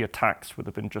mean, the attacks would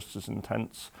have been just as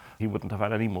intense. He wouldn't have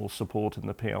had any more support in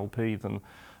the PLP than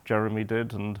Jeremy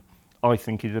did, and I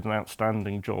think he did an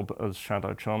outstanding job as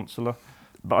Shadow Chancellor.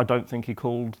 But I don't think he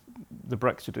called the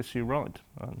Brexit issue right.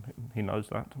 He knows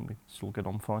that, and we still get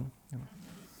on fine. You know.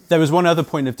 There was one other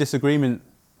point of disagreement.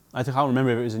 I can't remember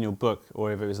if it was in your book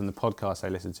or if it was in the podcast I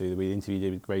listened to that we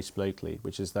interviewed with Grace Blakely,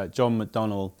 which is that John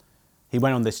McDonnell he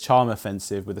went on this charm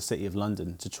offensive with the City of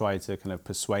London to try to kind of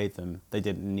persuade them they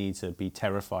didn't need to be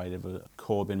terrified of a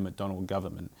Corbyn-McDonnell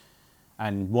government.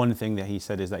 And one thing that he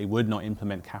said is that he would not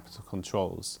implement capital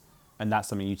controls. And that's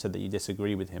something you said that you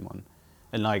disagree with him on.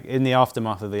 And like in the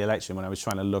aftermath of the election, when I was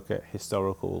trying to look at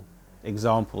historical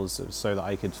examples so that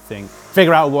I could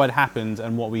figure out what had happened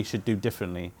and what we should do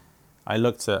differently, I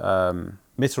looked at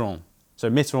Mitterrand. So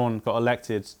Mitterrand got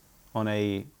elected on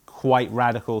a quite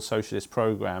radical socialist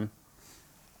program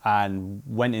and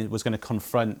was going to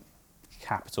confront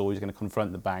capital, he was going to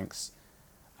confront the banks,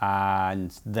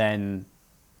 and then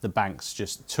the banks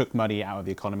just took money out of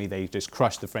the economy. They just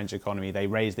crushed the French economy. They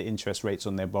raised the interest rates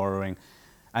on their borrowing,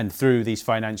 and through these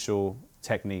financial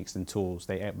techniques and tools,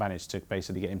 they managed to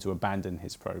basically get him to abandon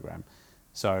his program.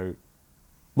 So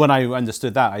when I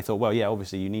understood that, I thought, well, yeah,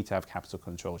 obviously you need to have capital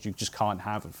controls. You just can't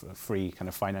have a free kind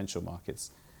of financial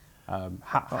markets.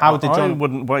 How did John... I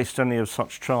wouldn't waste any of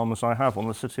such charm as I have on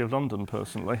the City of London,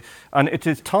 personally. And it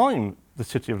is time the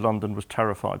City of London was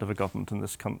terrified of a government in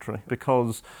this country,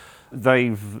 because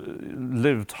they've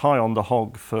lived high on the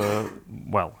hog for,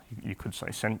 well, you could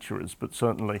say centuries, but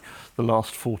certainly the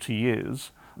last 40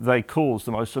 years. They caused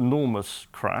the most enormous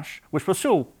crash, which we're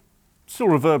still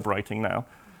reverberating now.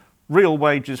 Real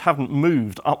wages haven't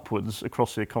moved upwards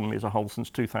across the economy as a whole since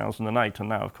 2008, and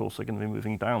now, of course, they're going to be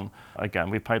moving down again.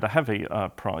 We've paid a heavy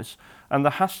price, and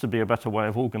there has to be a better way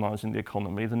of organising the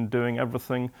economy than doing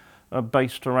everything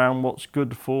based around what's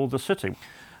good for the city.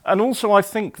 And also, I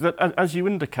think that, as you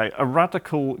indicate, a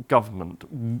radical government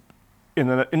in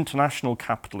an international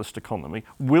capitalist economy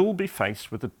will be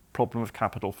faced with the problem of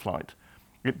capital flight.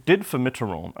 It did for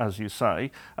Mitterrand, as you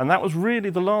say, and that was really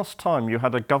the last time you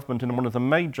had a government in one of the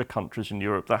major countries in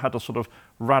Europe that had a sort of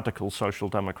radical social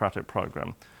democratic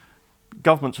programme.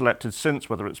 Governments elected since,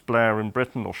 whether it's Blair in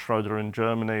Britain or Schröder in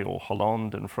Germany or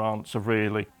Hollande in France, have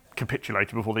really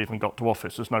capitulated before they even got to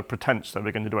office. There's no pretense that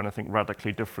we're going to do anything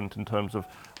radically different in terms of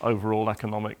overall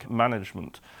economic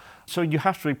management. So you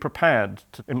have to be prepared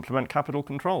to implement capital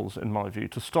controls, in my view,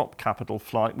 to stop capital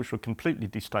flight, which would completely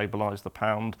destabilise the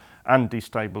pound and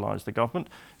destabilise the government.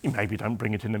 You maybe don't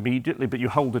bring it in immediately, but you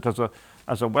hold it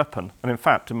as a weapon. And in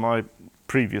fact, in my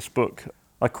previous book,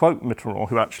 I quote Mitterrand,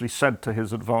 who actually said to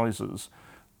his advisors,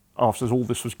 after all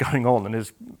this was going on and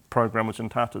his programme was in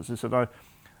tatters, he said,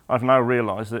 I've now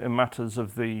realised that in matters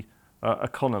of the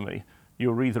economy,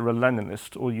 you're either a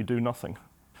Leninist or you do nothing.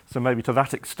 So maybe to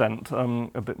that extent,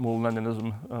 a bit more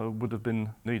Leninism would have been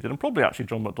needed. And probably actually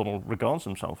John McDonnell regards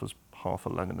himself as half a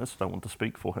Leninist. I don't want to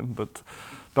speak for him. But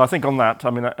I think on that, I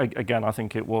mean, again, I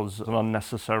think it was an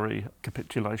unnecessary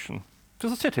capitulation.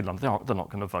 Because the City of London, they're not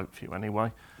going to vote for you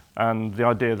anyway. And the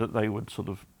idea that they would sort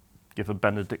of give a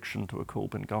benediction to a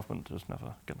Corbyn government is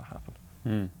never going to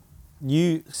happen.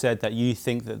 You said that you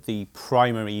think that you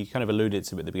kind of alluded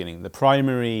to it at the beginning, the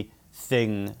primary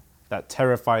thing that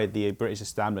terrified the British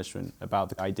establishment about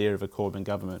the idea of a Corbyn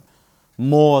government,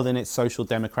 more than its social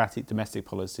democratic domestic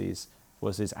policies,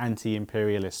 was his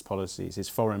anti-imperialist policies, his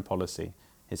foreign policy,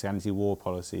 his anti-war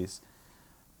policies.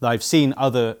 I've seen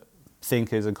other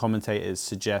thinkers and commentators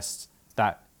suggest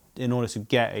that in order to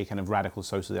get a kind of radical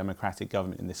social democratic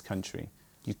government in this country,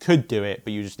 you could do it,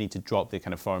 but you just need to drop the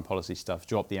kind of foreign policy stuff,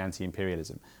 drop the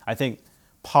anti-imperialism. I think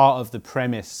part of the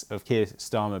premise of Keir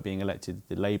Starmer being elected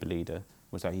the Labour leader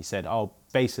was that he said, I'll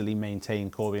basically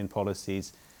maintain Corbyn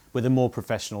policies with a more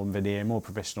professional veneer, more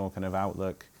professional kind of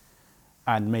outlook,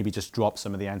 and maybe just drop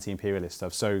some of the anti-imperialist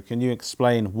stuff. So can you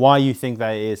explain why you think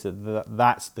that is,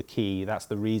 that's the key, that's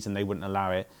the reason they wouldn't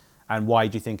allow it, and why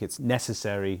do you think it's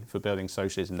necessary for building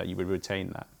socialism that you would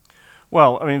retain that?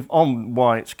 Well, I mean, on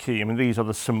why it's key, I mean, these are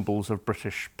the symbols of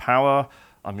British power.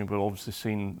 I mean, we've obviously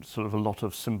seen sort of a lot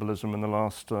of symbolism in the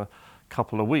last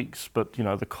couple of weeks, but, you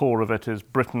know, the core of it is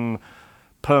Britain,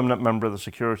 permanent member of the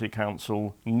Security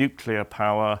Council, nuclear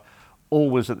power,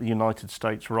 always at the United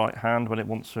States' right hand when it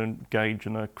wants to engage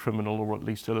in a criminal or at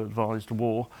least ill-advised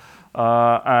war,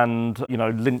 and, you know,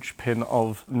 linchpin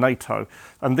of NATO.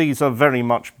 And these are very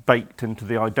much baked into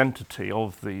the identity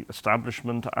of the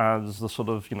establishment as the sort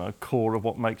of, you know, core of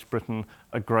what makes Britain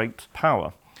a great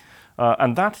power.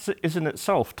 And that is in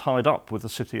itself tied up with the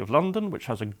City of London, which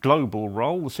has a global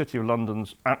role. The City of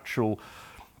London's actual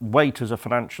weight as a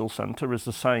financial centre is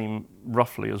the same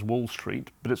roughly as Wall Street,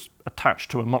 but it's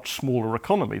attached to a much smaller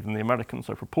economy than the American,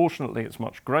 so proportionately it's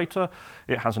much greater.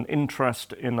 It has an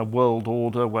interest in a world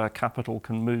order where capital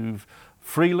can move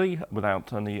freely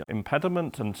without any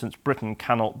impediment, and since Britain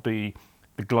cannot be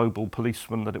the global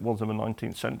policeman that it was in the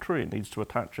 19th century, it needs to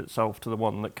attach itself to the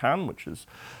one that can, which is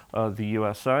the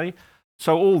USA.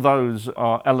 So all those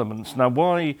are elements. Now,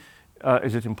 why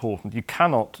is it important? You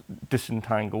cannot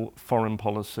disentangle foreign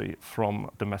policy from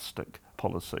domestic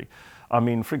policy. I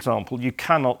mean, for example, you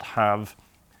cannot have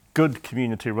good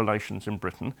community relations in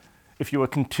Britain if you are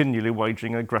continually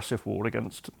waging an aggressive war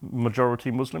against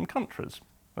majority Muslim countries.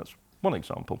 That's one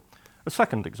example. A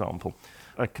second example,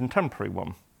 a contemporary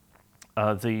one.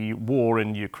 The war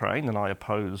in Ukraine, and I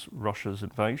oppose Russia's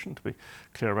invasion, to be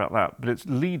clear about that, but it's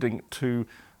leading to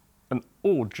an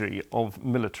orgy of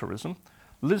militarism.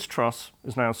 Liz Truss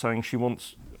is now saying she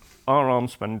wants our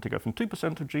arms spending to go from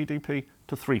 2% of GDP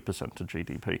to 3% of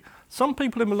GDP. Some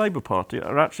people in the Labour Party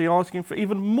are actually asking for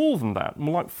even more than that,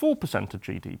 more like 4% of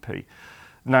GDP.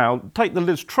 Now, take the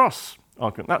Liz Truss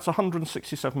argument. That's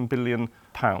 £167 billion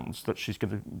that she's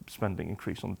going to be spending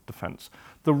increase on defence.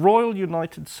 The Royal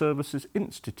United Services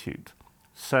Institute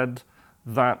said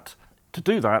that to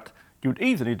do that, you would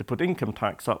either need to put income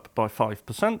tax up by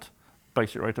 5%,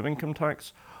 basic rate of income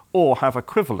tax, or have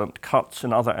equivalent cuts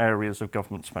in other areas of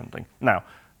government spending. Now,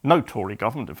 no Tory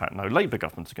government, in fact, no Labour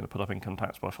government is going to put up income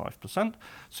tax by 5%.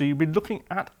 So you'd be looking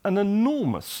at an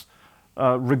enormous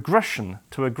regression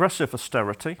to aggressive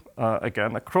austerity,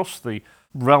 again, across the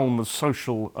realm of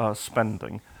social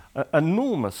spending,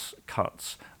 enormous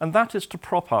cuts, and that is to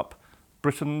prop up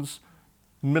Britain's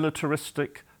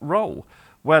militaristic role.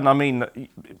 When, I mean,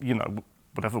 you know,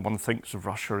 whatever one thinks of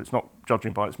Russia, it's not,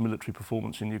 judging by its military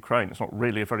performance in Ukraine, it's not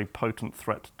really a very potent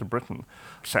threat to Britain,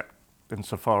 except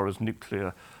insofar as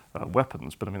nuclear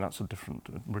weapons, but I mean that's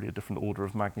really a different order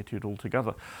of magnitude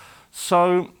altogether.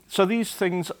 So these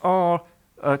things are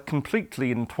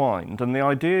completely entwined, and the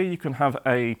idea you can have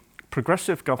a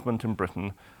progressive government in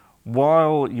Britain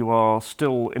while you are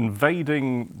still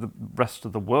invading the rest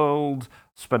of the world,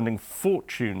 spending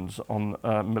fortunes on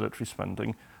military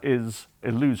spending, is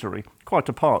illusory, quite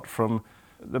apart from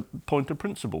the point of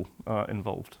principle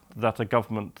involved, that a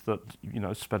government that, you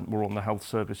know, spent more on the health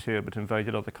service here but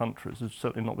invaded other countries is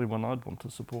certainly not the one I'd want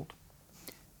to support.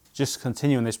 Just to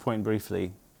continue on this point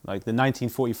briefly, like the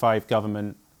 1945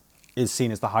 government is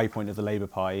seen as the high point of the Labour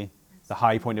Party, the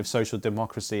high point of social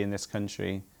democracy in this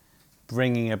country,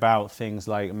 bringing about things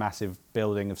like massive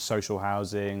building of social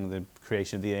housing, the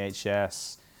creation of the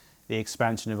NHS, the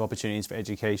expansion of opportunities for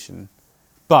education.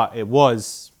 But it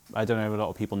was, I don't know if a lot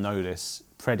of people know this,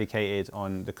 predicated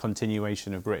on the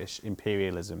continuation of British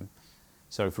imperialism.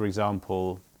 So, for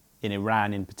example, in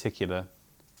Iran in particular,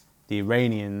 the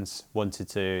Iranians wanted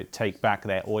to take back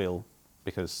their oil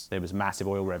because there was massive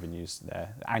oil revenues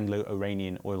there. The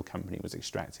Anglo-Iranian Oil Company was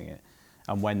extracting it.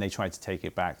 And when they tried to take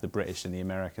it back, the British and the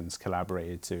Americans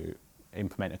collaborated to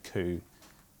implement a coup.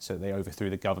 So they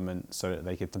overthrew the government so that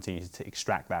they could continue to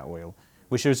extract that oil,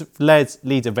 which leads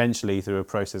eventually through a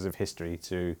process of history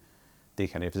to the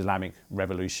kind of Islamic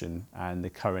revolution and the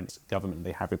current government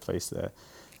they have in place there.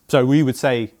 So we would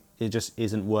say it just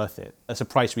isn't worth it. That's a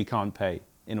price we can't pay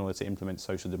in order to implement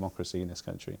social democracy in this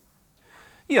country.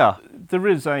 Yeah, there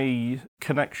is a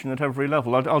connection at every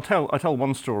level. I tell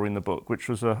one story in the book, which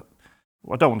was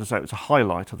I don't want to say it was a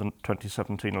highlight of the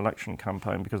 2017 election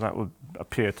campaign because that would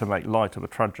appear to make light of a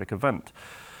tragic event.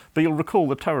 But you'll recall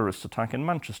the terrorist attack in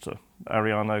Manchester,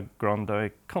 Ariana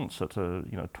Grande concert.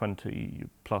 20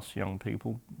 plus young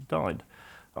people died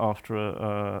after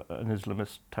an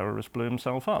Islamist terrorist blew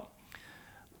himself up.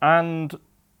 And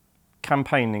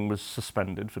campaigning was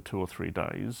suspended for 2 or 3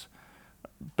 days.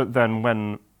 But then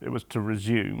when it was to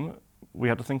resume, we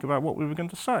had to think about what we were going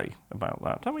to say about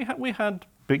that. And we had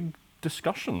big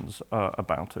discussions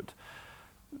about it.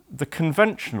 The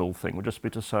conventional thing would just be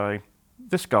to say,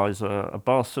 this guy's a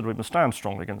bastard, we must stand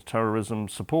strongly against terrorism,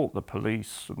 support the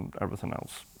police and everything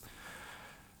else.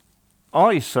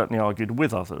 I certainly argued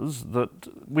with others that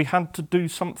we had to do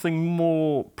something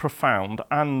more profound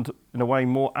and, in a way,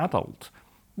 more adult.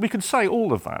 We could say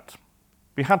all of that.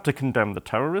 We had to condemn the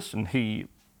terrorists, and he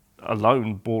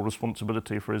alone bore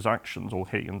responsibility for his actions, or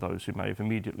he and those who may have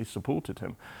immediately supported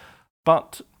him.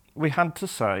 But we had to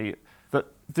say that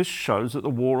this shows that the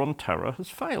war on terror has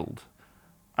failed,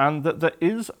 and that there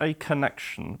is a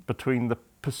connection between the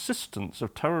persistence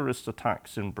of terrorist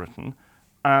attacks in Britain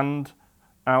and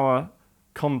our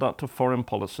conduct of foreign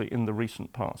policy in the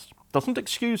recent past. Doesn't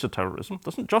excuse the terrorism,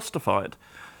 doesn't justify it,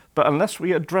 but unless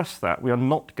we address that, we are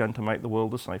not going to make the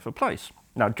world a safer place.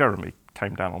 Now, Jeremy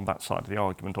came down on that side of the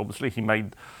argument, obviously. He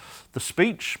made the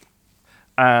speech,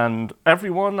 and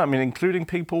everyone, I mean, including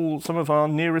people, some of our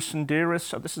nearest and dearest,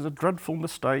 said this is a dreadful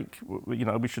mistake.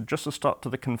 We should just have stuck to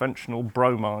the conventional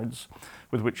bromides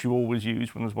with which you always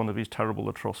use when there's one of these terrible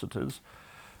atrocities.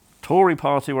 Tory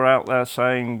party were out there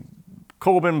saying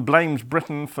Corbyn blames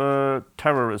Britain for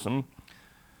terrorism.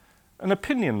 An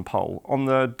opinion poll on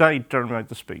the day Jeremy made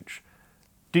the speech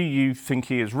do you think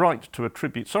he is right to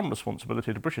attribute some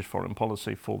responsibility to British foreign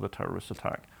policy for the terrorist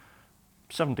attack?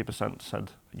 70%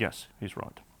 said yes, he's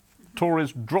right.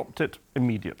 Tories dropped it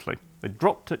immediately. They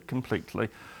dropped it completely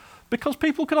because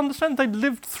people could understand they'd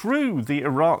lived through the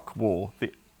Iraq War,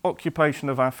 the occupation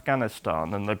of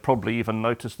Afghanistan, and they'd probably even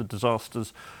noticed the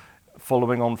disasters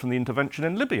following on from the intervention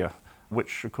in Libya,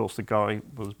 which, of course, the guy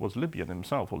was Libyan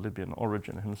himself, or Libyan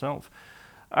origin himself.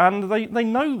 And they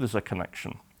know there's a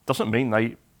connection. Doesn't mean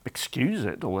they excuse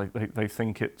it or they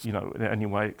think it's, in any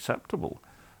way acceptable.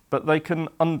 But they can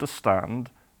understand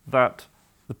that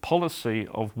the policy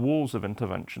of wars of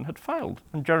intervention had failed.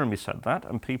 And Jeremy said that,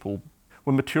 and people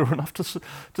were mature enough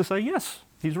to say, yes,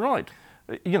 he's right.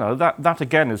 That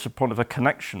again is a point of a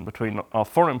connection between our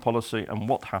foreign policy and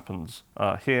what happens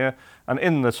here. And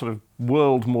in the sort of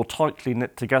world more tightly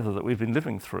knit together that we've been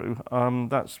living through,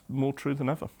 that's more true than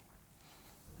ever.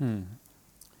 Well,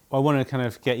 I want to kind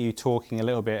of get you talking a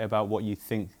little bit about what you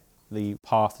think the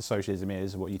path to socialism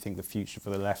is, what you think the future for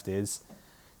the left is.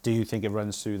 Do you think it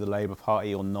runs through the Labour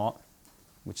Party or not?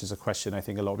 Which is a question I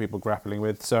think a lot of people are grappling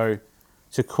with. So,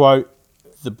 to quote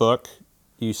the book,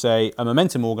 you say, a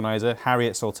Momentum organiser,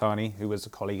 Harriet Soltani, who was a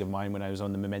colleague of mine when I was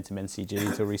on the Momentum NCG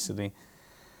until recently,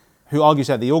 who argues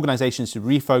that the organisation should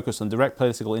refocus on direct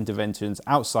political interventions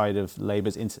outside of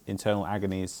Labour's internal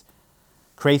agonies.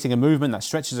 Creating a movement that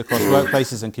stretches across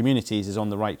workplaces and communities is on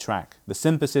the right track. The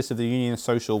synthesis of the union's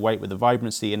social weight with the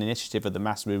vibrancy and initiative of the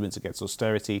mass movements against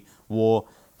austerity, war,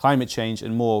 climate change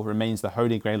and more remains the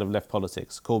holy grail of left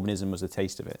politics. Corbynism was a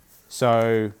taste of it.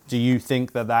 So do you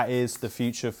think that is the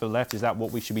future for the left? Is that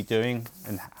what we should be doing?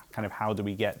 And kind of how do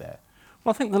we get there?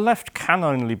 Well, I think the left can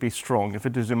only be strong if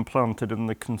it is implanted in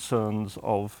the concerns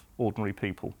of ordinary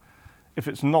people. If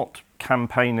it's not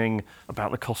campaigning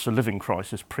about the cost of living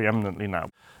crisis preeminently now,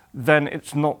 then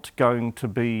it's not going to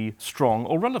be strong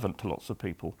or relevant to lots of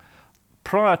people.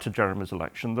 Prior to Jeremy's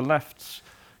election, the left's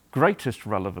greatest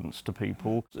relevance to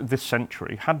people this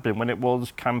century had been when it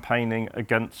was campaigning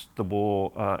against the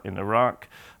war in Iraq,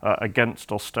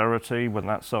 against austerity, when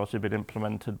that started being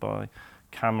implemented by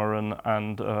Cameron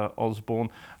and Osborne.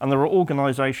 And there are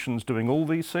organisations doing all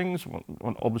these things.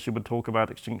 One obviously would talk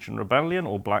about Extinction Rebellion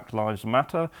or Black Lives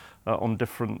Matter on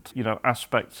different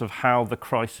aspects of how the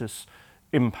crisis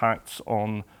impacts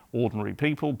on ordinary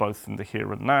people, both in the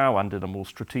here and now and in a more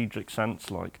strategic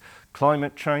sense like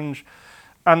climate change.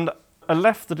 And a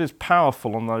left that is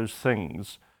powerful on those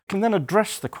things can then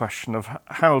address the question of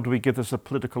how do we give this a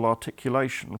political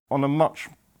articulation on a much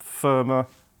firmer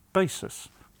basis,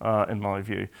 in my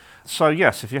view. So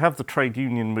yes, if you have the trade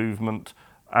union movement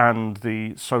and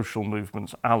the social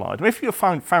movements allied, I mean, if you're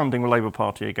founding the Labour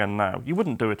Party again now, you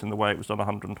wouldn't do it in the way it was done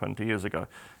 120 years ago.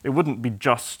 It wouldn't be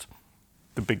just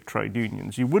the big trade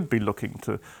unions. You would be looking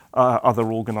to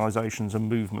other organisations and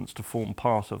movements to form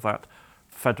part of that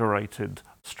federated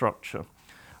structure.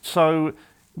 So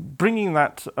bringing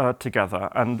that together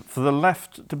and for the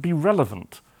left to be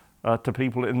relevant to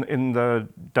people in their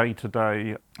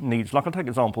day-to-day needs. Like I'll take an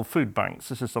example, food banks.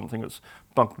 This is something that's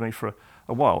bugged me for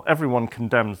a while. Everyone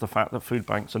condemns the fact that food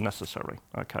banks are necessary.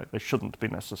 Okay, they shouldn't be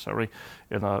necessary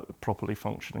in a properly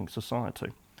functioning society.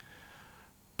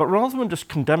 But rather than just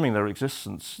condemning their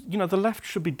existence, the left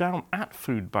should be down at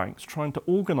food banks trying to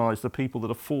organise the people that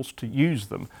are forced to use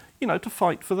them, to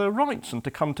fight for their rights and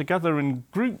to come together in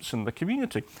groups in the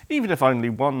community. Even if only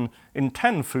 1 in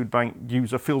 10 food bank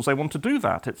user feels they want to do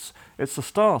that, it's a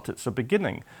start, it's a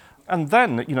beginning. And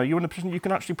then, you're in a position you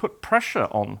can actually put pressure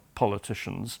on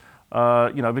politicians,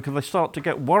 because they start to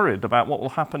get worried about what will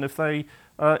happen if they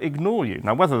ignore you.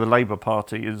 Now, whether the Labour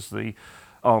Party is the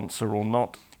answer or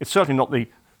not, it's certainly not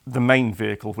the main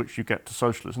vehicle which you get to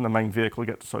socialism. The main vehicle you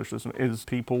get to socialism is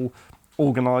people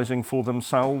organising for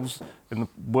themselves in the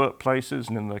workplaces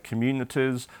and in their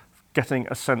communities, getting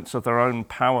a sense of their own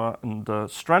power and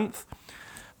strength.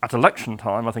 At election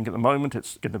time, I think at the moment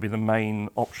it's going to be the main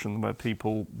option where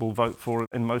people will vote for it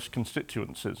in most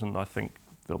constituencies, and I think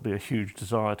there'll be a huge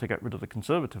desire to get rid of the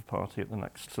Conservative Party at the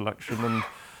next election, and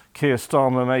Keir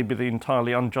Starmer may be the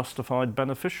entirely unjustified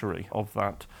beneficiary of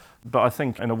that. But I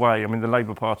think, in a way, the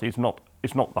Labour Party is not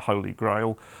the Holy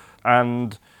Grail.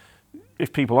 And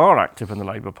if people are active in the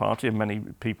Labour Party, and many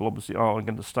people obviously are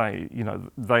going to stay,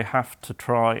 they have to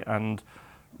try and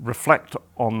reflect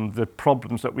on the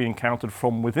problems that we encountered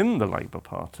from within the Labour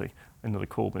Party in the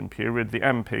Corbyn period, the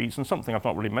MPs, and something I've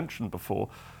not really mentioned before,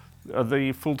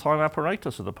 the full-time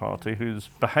apparatus of the party whose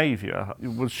behaviour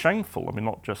was shameful.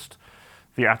 Not just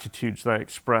the attitudes they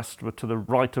expressed were to the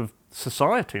right of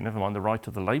society, never mind the right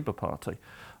of the Labour Party.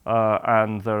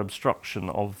 and their obstruction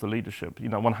of the leadership.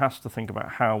 One has to think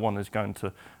about how one is going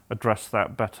to address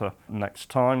that better next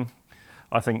time.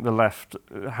 I think the left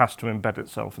has to embed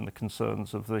itself in the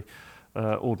concerns of the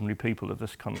ordinary people of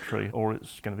this country, or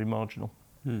it's going to be marginal.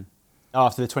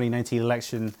 After the 2019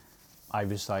 election, I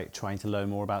was trying to learn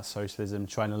more about socialism,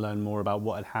 trying to learn more about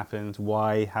what had happened,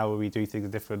 why, how would we do things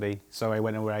differently. So I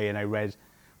went away and I read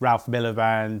Ralph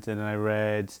Miliband, and I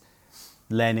read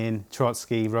Lenin,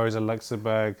 Trotsky, Rosa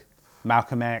Luxemburg,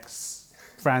 Malcolm X,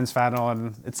 Frantz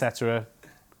Fanon, etc.,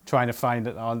 trying to find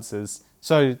answers.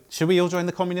 So should we all join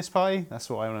the Communist Party? That's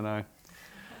what I want to know.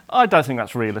 I don't think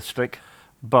that's realistic,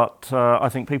 but I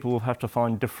think people will have to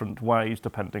find different ways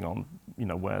depending on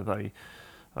where they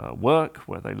work,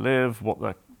 where they live, what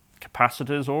their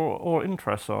capacities or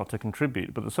interests are to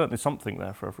contribute. But there's certainly something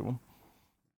there for everyone.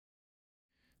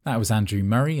 That was Andrew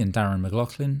Murray and Darren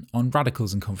McLaughlin on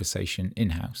Radicals and Conversation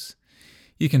in-house.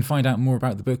 You can find out more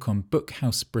about the book on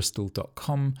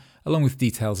bookhousebristol.com, along with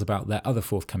details about their other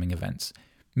forthcoming events,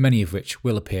 many of which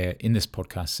will appear in this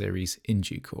podcast series in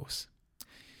due course.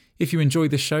 If you enjoy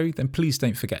the show, then please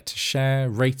don't forget to share,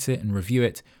 rate it and review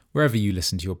it wherever you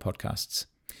listen to your podcasts.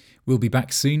 We'll be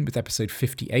back soon with episode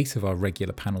 58 of our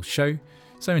regular panel show,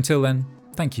 so until then,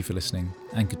 thank you for listening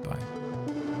and goodbye.